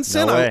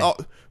 Robinson? No way.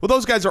 Well,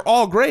 those guys are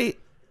all great,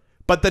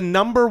 but the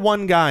number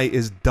 1 guy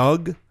is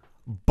Doug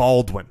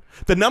Baldwin.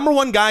 The number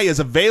 1 guy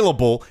is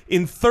available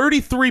in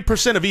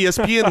 33% of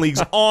ESPN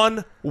leagues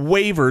on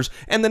waivers,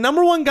 and the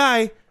number 1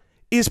 guy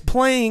is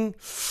playing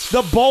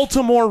the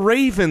Baltimore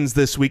Ravens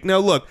this week. Now,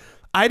 look,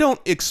 I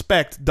don't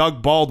expect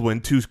Doug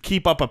Baldwin to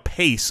keep up a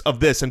pace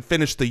of this and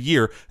finish the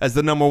year as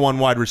the number 1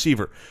 wide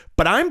receiver,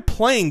 but I'm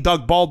playing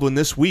Doug Baldwin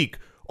this week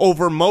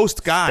over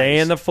most guys. Stay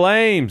in the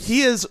flames.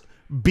 He is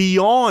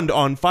beyond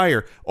on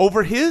fire.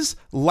 Over his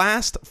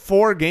last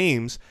 4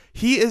 games,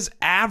 he is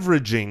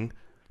averaging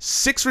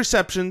 6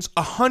 receptions,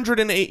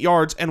 108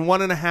 yards, and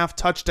 1.5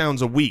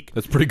 touchdowns a week.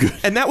 That's pretty good.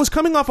 And that was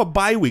coming off a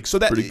bye week. So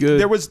that pretty good.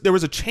 there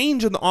was a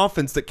change in the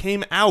offense that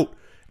came out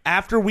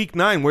after Week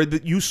 9 where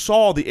you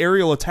saw the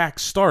aerial attack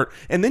start.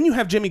 And then you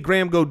have Jimmy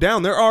Graham go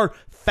down. There are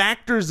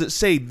factors that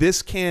say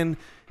this can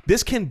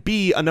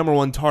be a number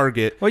 1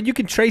 target. Well, you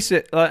can trace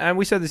it, and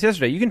we said this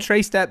yesterday, you can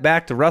trace that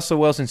back to Russell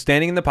Wilson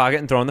standing in the pocket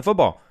and throwing the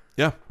football.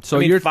 Yeah. So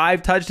you're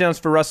 5 touchdowns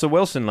for Russell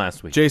Wilson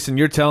last week. Jason,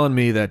 you're telling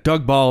me that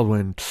Doug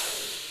Baldwin,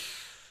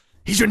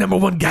 he's your number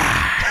 1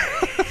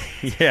 guy.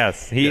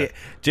 Yes.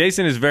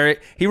 Jason is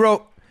he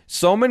wrote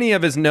so many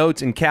of his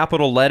notes in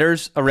capital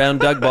letters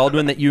around Doug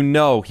Baldwin that you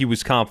know he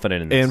was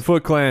confident in this. And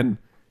Foot Clan,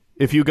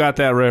 if you got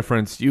that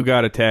reference, you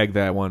got to tag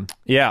that one.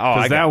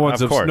 Yeah, that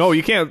one's of course. No,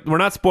 you can't. We're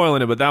not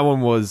spoiling it, but that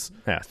one was.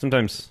 Yeah,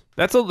 sometimes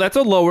that's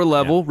a lower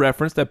level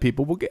reference that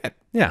people will get.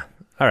 Yeah.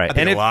 All right. I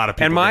think a lot of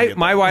people and are gonna my get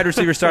that. wide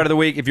receiver start of the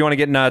week, if you want to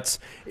get nuts,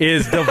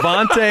 is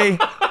Devontae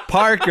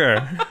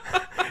Parker.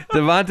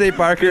 Devontae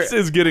Parker. This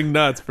is getting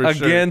nuts for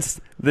sure. Against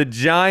the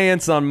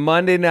Giants on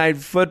Monday Night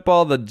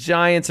Football. The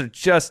Giants are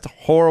just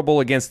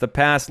horrible against the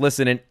pass.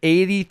 Listen, in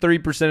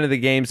 83% of the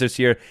games this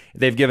year,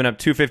 they've given up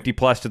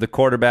 250-plus to the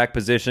quarterback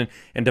position,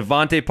 and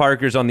Devontae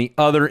Parker's on the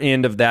other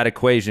end of that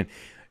equation.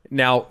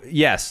 Now,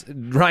 yes,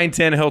 Ryan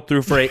Tannehill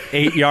threw for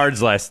 8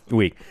 yards last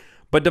week,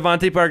 but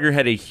Devontae Parker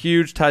had a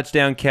huge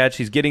touchdown catch.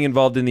 He's getting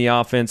involved in the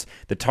offense.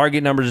 The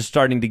target numbers are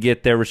starting to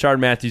get there. Rashard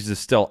Matthews is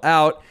still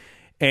out.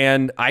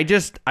 And I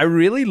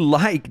really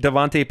like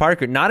Devontae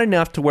Parker. Not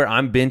enough to where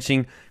I'm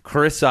benching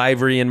Chris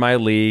Ivory in my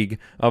league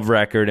of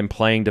record and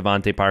playing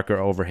Devontae Parker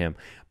over him.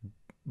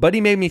 But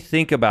he made me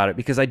think about it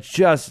because I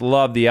just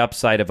love the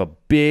upside of a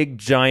big,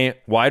 giant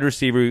wide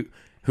receiver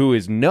who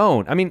is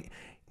known. I mean,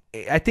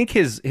 I think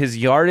his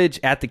yardage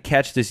at the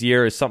catch this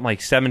year is something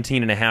like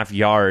 17.5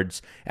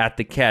 yards at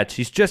the catch.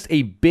 He's just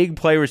a big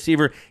play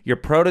receiver, your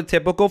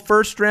prototypical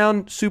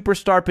first-round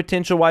superstar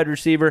potential wide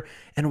receiver,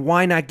 and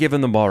why not give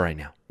him the ball right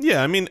now?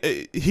 Yeah, I mean,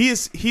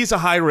 he's a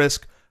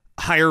high-risk,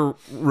 higher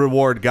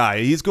reward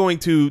guy. He's going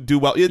to do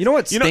well. You know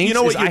what stinks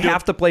is I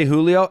have to play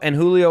Julio, and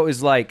Julio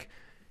is like,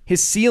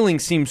 his ceiling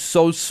seems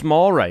so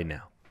small right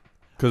now.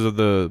 Because of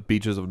the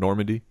beaches of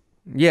Normandy?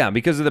 Yeah,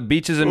 because of the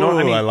beaches in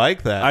North. I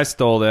like that. I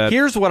stole that.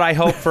 Here's what I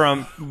hope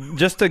from,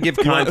 just to give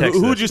context.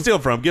 Who'd you steal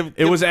from?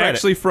 It was credit.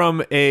 actually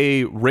from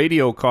a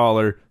radio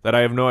caller that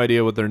I have no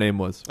idea what their name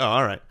was. Oh,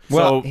 all right.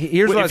 Well, So,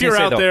 here's what I was if you're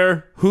gonna say, out though.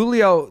 there,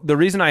 Julio, the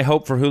reason I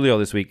hope for Julio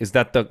this week is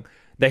that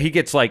that he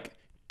gets like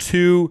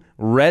 2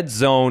 red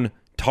zone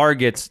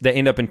targets that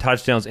end up in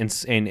touchdowns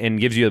and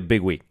gives you a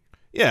big week.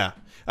 Yeah.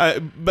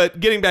 But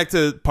getting back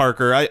to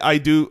Parker, I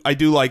do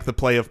like the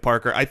play of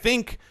Parker. I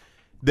think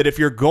that if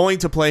you're going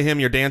to play him,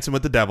 you're dancing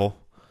with the devil.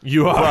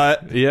 you are.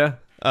 But Yeah.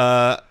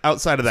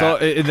 outside of that, So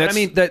and that's, I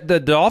mean, the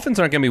Dolphins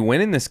aren't going to be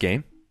winning this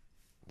game.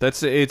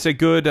 it's a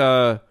good.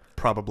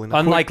 probably not.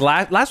 Unlike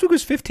last week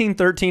was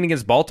 15-13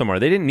 against Baltimore.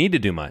 They didn't need to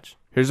do much.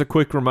 Here's a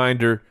quick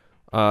reminder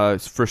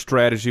for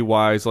strategy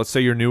wise. Let's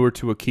say you're newer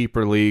to a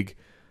keeper league.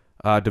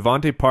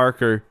 Devontae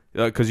Parker,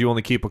 because you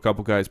only keep a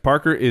couple guys.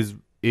 Parker is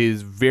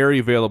very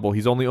available.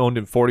 He's only owned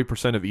in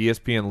 40% of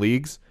ESPN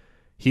leagues.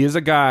 He is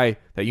a guy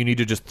that you need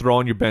to just throw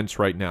on your bench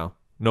right now,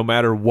 no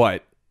matter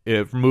what,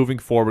 if moving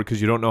forward, because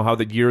you don't know how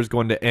the year is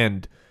going to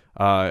end.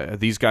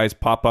 These guys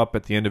pop up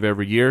at the end of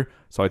every year,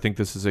 so I think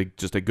this is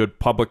just a good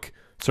public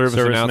service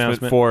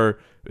announcement for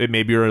it.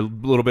 Maybe you're a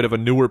little bit of a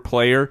newer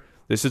player.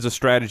 This is a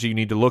strategy you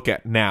need to look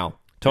at now.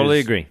 Totally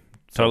agree.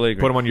 Totally agree.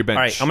 Put him on your bench.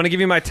 All right, I'm going to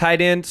give you my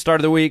tight end start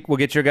of the week. We'll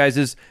get your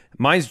guys's.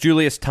 Mine's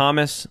Julius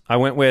Thomas. I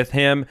went with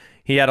him.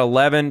 He had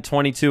 11,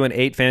 22, and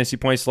 8 fantasy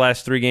points the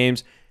last 3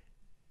 games.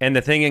 And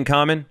the thing in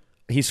common,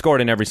 he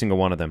scored in every single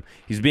one of them.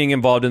 He's being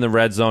involved in the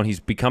red zone. He's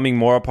becoming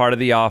more a part of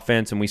the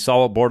offense, and we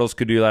saw what Bortles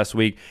could do last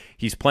week.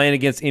 He's playing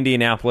against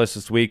Indianapolis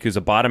this week, who's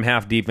a bottom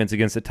half defense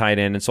against the tight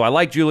end. And so I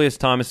like Julius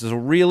Thomas as a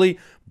really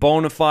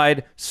bona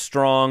fide,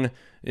 strong,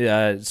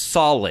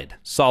 solid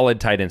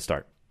tight end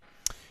start.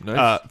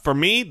 Nice. For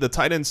me, the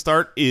tight end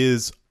start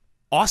is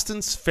Austin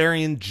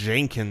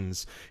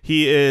Seferian-Jenkins.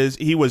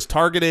 He was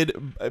targeted.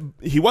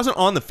 He wasn't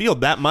on the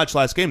field that much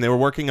last game. They were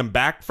working him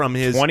back from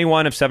his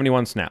 21 of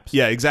 71 snaps.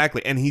 Yeah,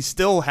 exactly. And he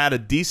still had a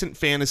decent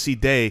fantasy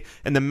day.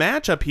 And the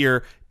matchup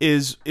here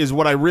is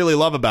what I really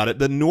love about it.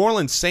 The New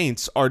Orleans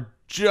Saints are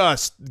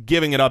just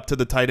giving it up to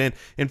the tight end.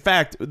 In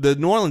fact, the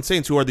New Orleans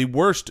Saints, who are the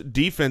worst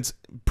defense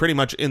pretty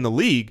much in the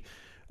league,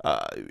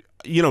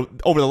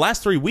 over the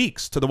last 3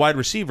 weeks to the wide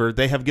receiver,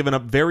 they have given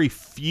up very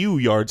few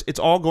yards. It's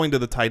all going to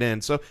the tight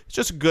end. So it's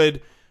just a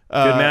good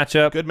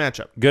matchup. Good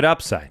matchup. Good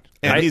upside.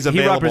 And he's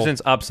available. He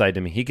represents upside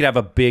to me. He could have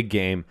a big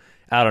game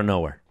out of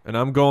nowhere. And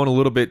I'm going a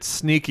little bit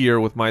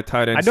sneakier with my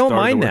tight end. I don't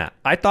mind that.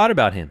 I thought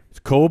about him. It's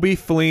Kobe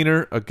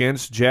Fleener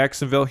against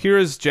Jacksonville. Here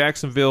is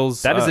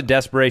Jacksonville's. That is a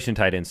desperation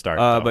tight end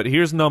start. But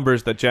here's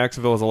numbers that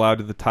Jacksonville has allowed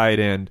to the tight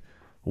end.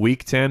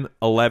 Week 10,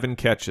 11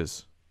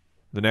 catches.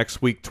 The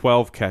next week,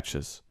 12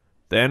 catches.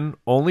 Then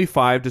only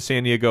 5 to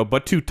San Diego,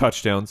 but 2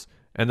 touchdowns.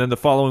 And then the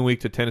following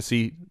week to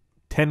Tennessee,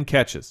 10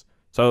 catches.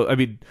 So, I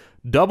mean,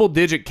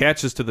 double-digit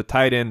catches to the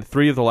tight end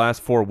 3 of the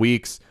last 4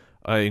 weeks,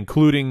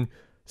 including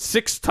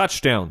 6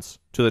 touchdowns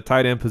to the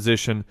tight end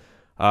position.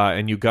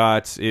 And you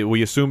got,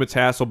 we assume it's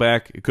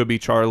Hasselbeck. It could be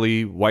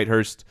Charlie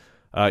Whitehurst.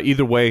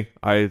 Either way,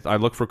 I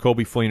look for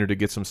Kobe Fleener to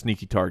get some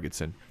sneaky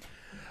targets in.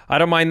 I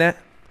don't mind that.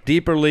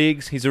 Deeper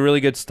leagues, he's a really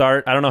good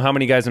start. I don't know how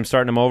many guys I'm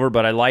starting him over,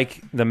 but I like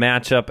the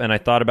matchup, and I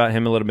thought about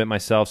him a little bit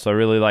myself, so I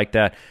really like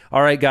that.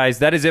 All right, guys,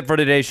 that is it for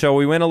today's show.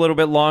 We went a little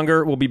bit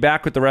longer. We'll be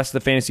back with the rest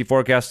of the fantasy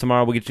forecast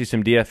tomorrow. We'll get you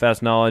some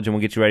DFS knowledge, and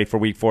we'll get you ready for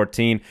Week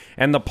 14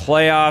 and the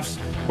playoffs.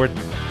 We're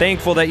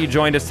thankful that you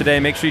joined us today.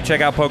 Make sure you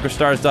check out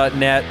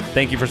PokerStars.net.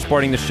 Thank you for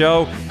supporting the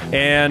show,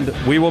 and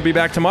we will be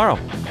back tomorrow.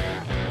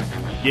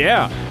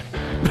 Yeah.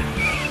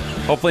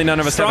 Hopefully none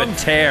of us have a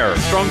tear.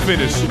 Strong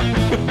finish.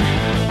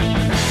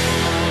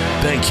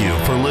 Thank you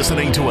for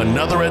listening to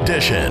another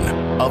edition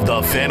of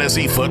the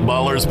Fantasy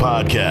Footballers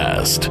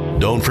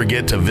Podcast. Don't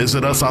forget to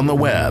visit us on the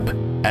web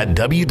at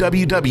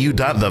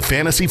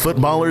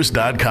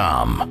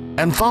www.thefantasyfootballers.com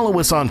and follow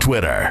us on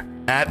Twitter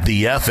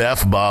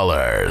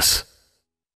 @TheFFBallers.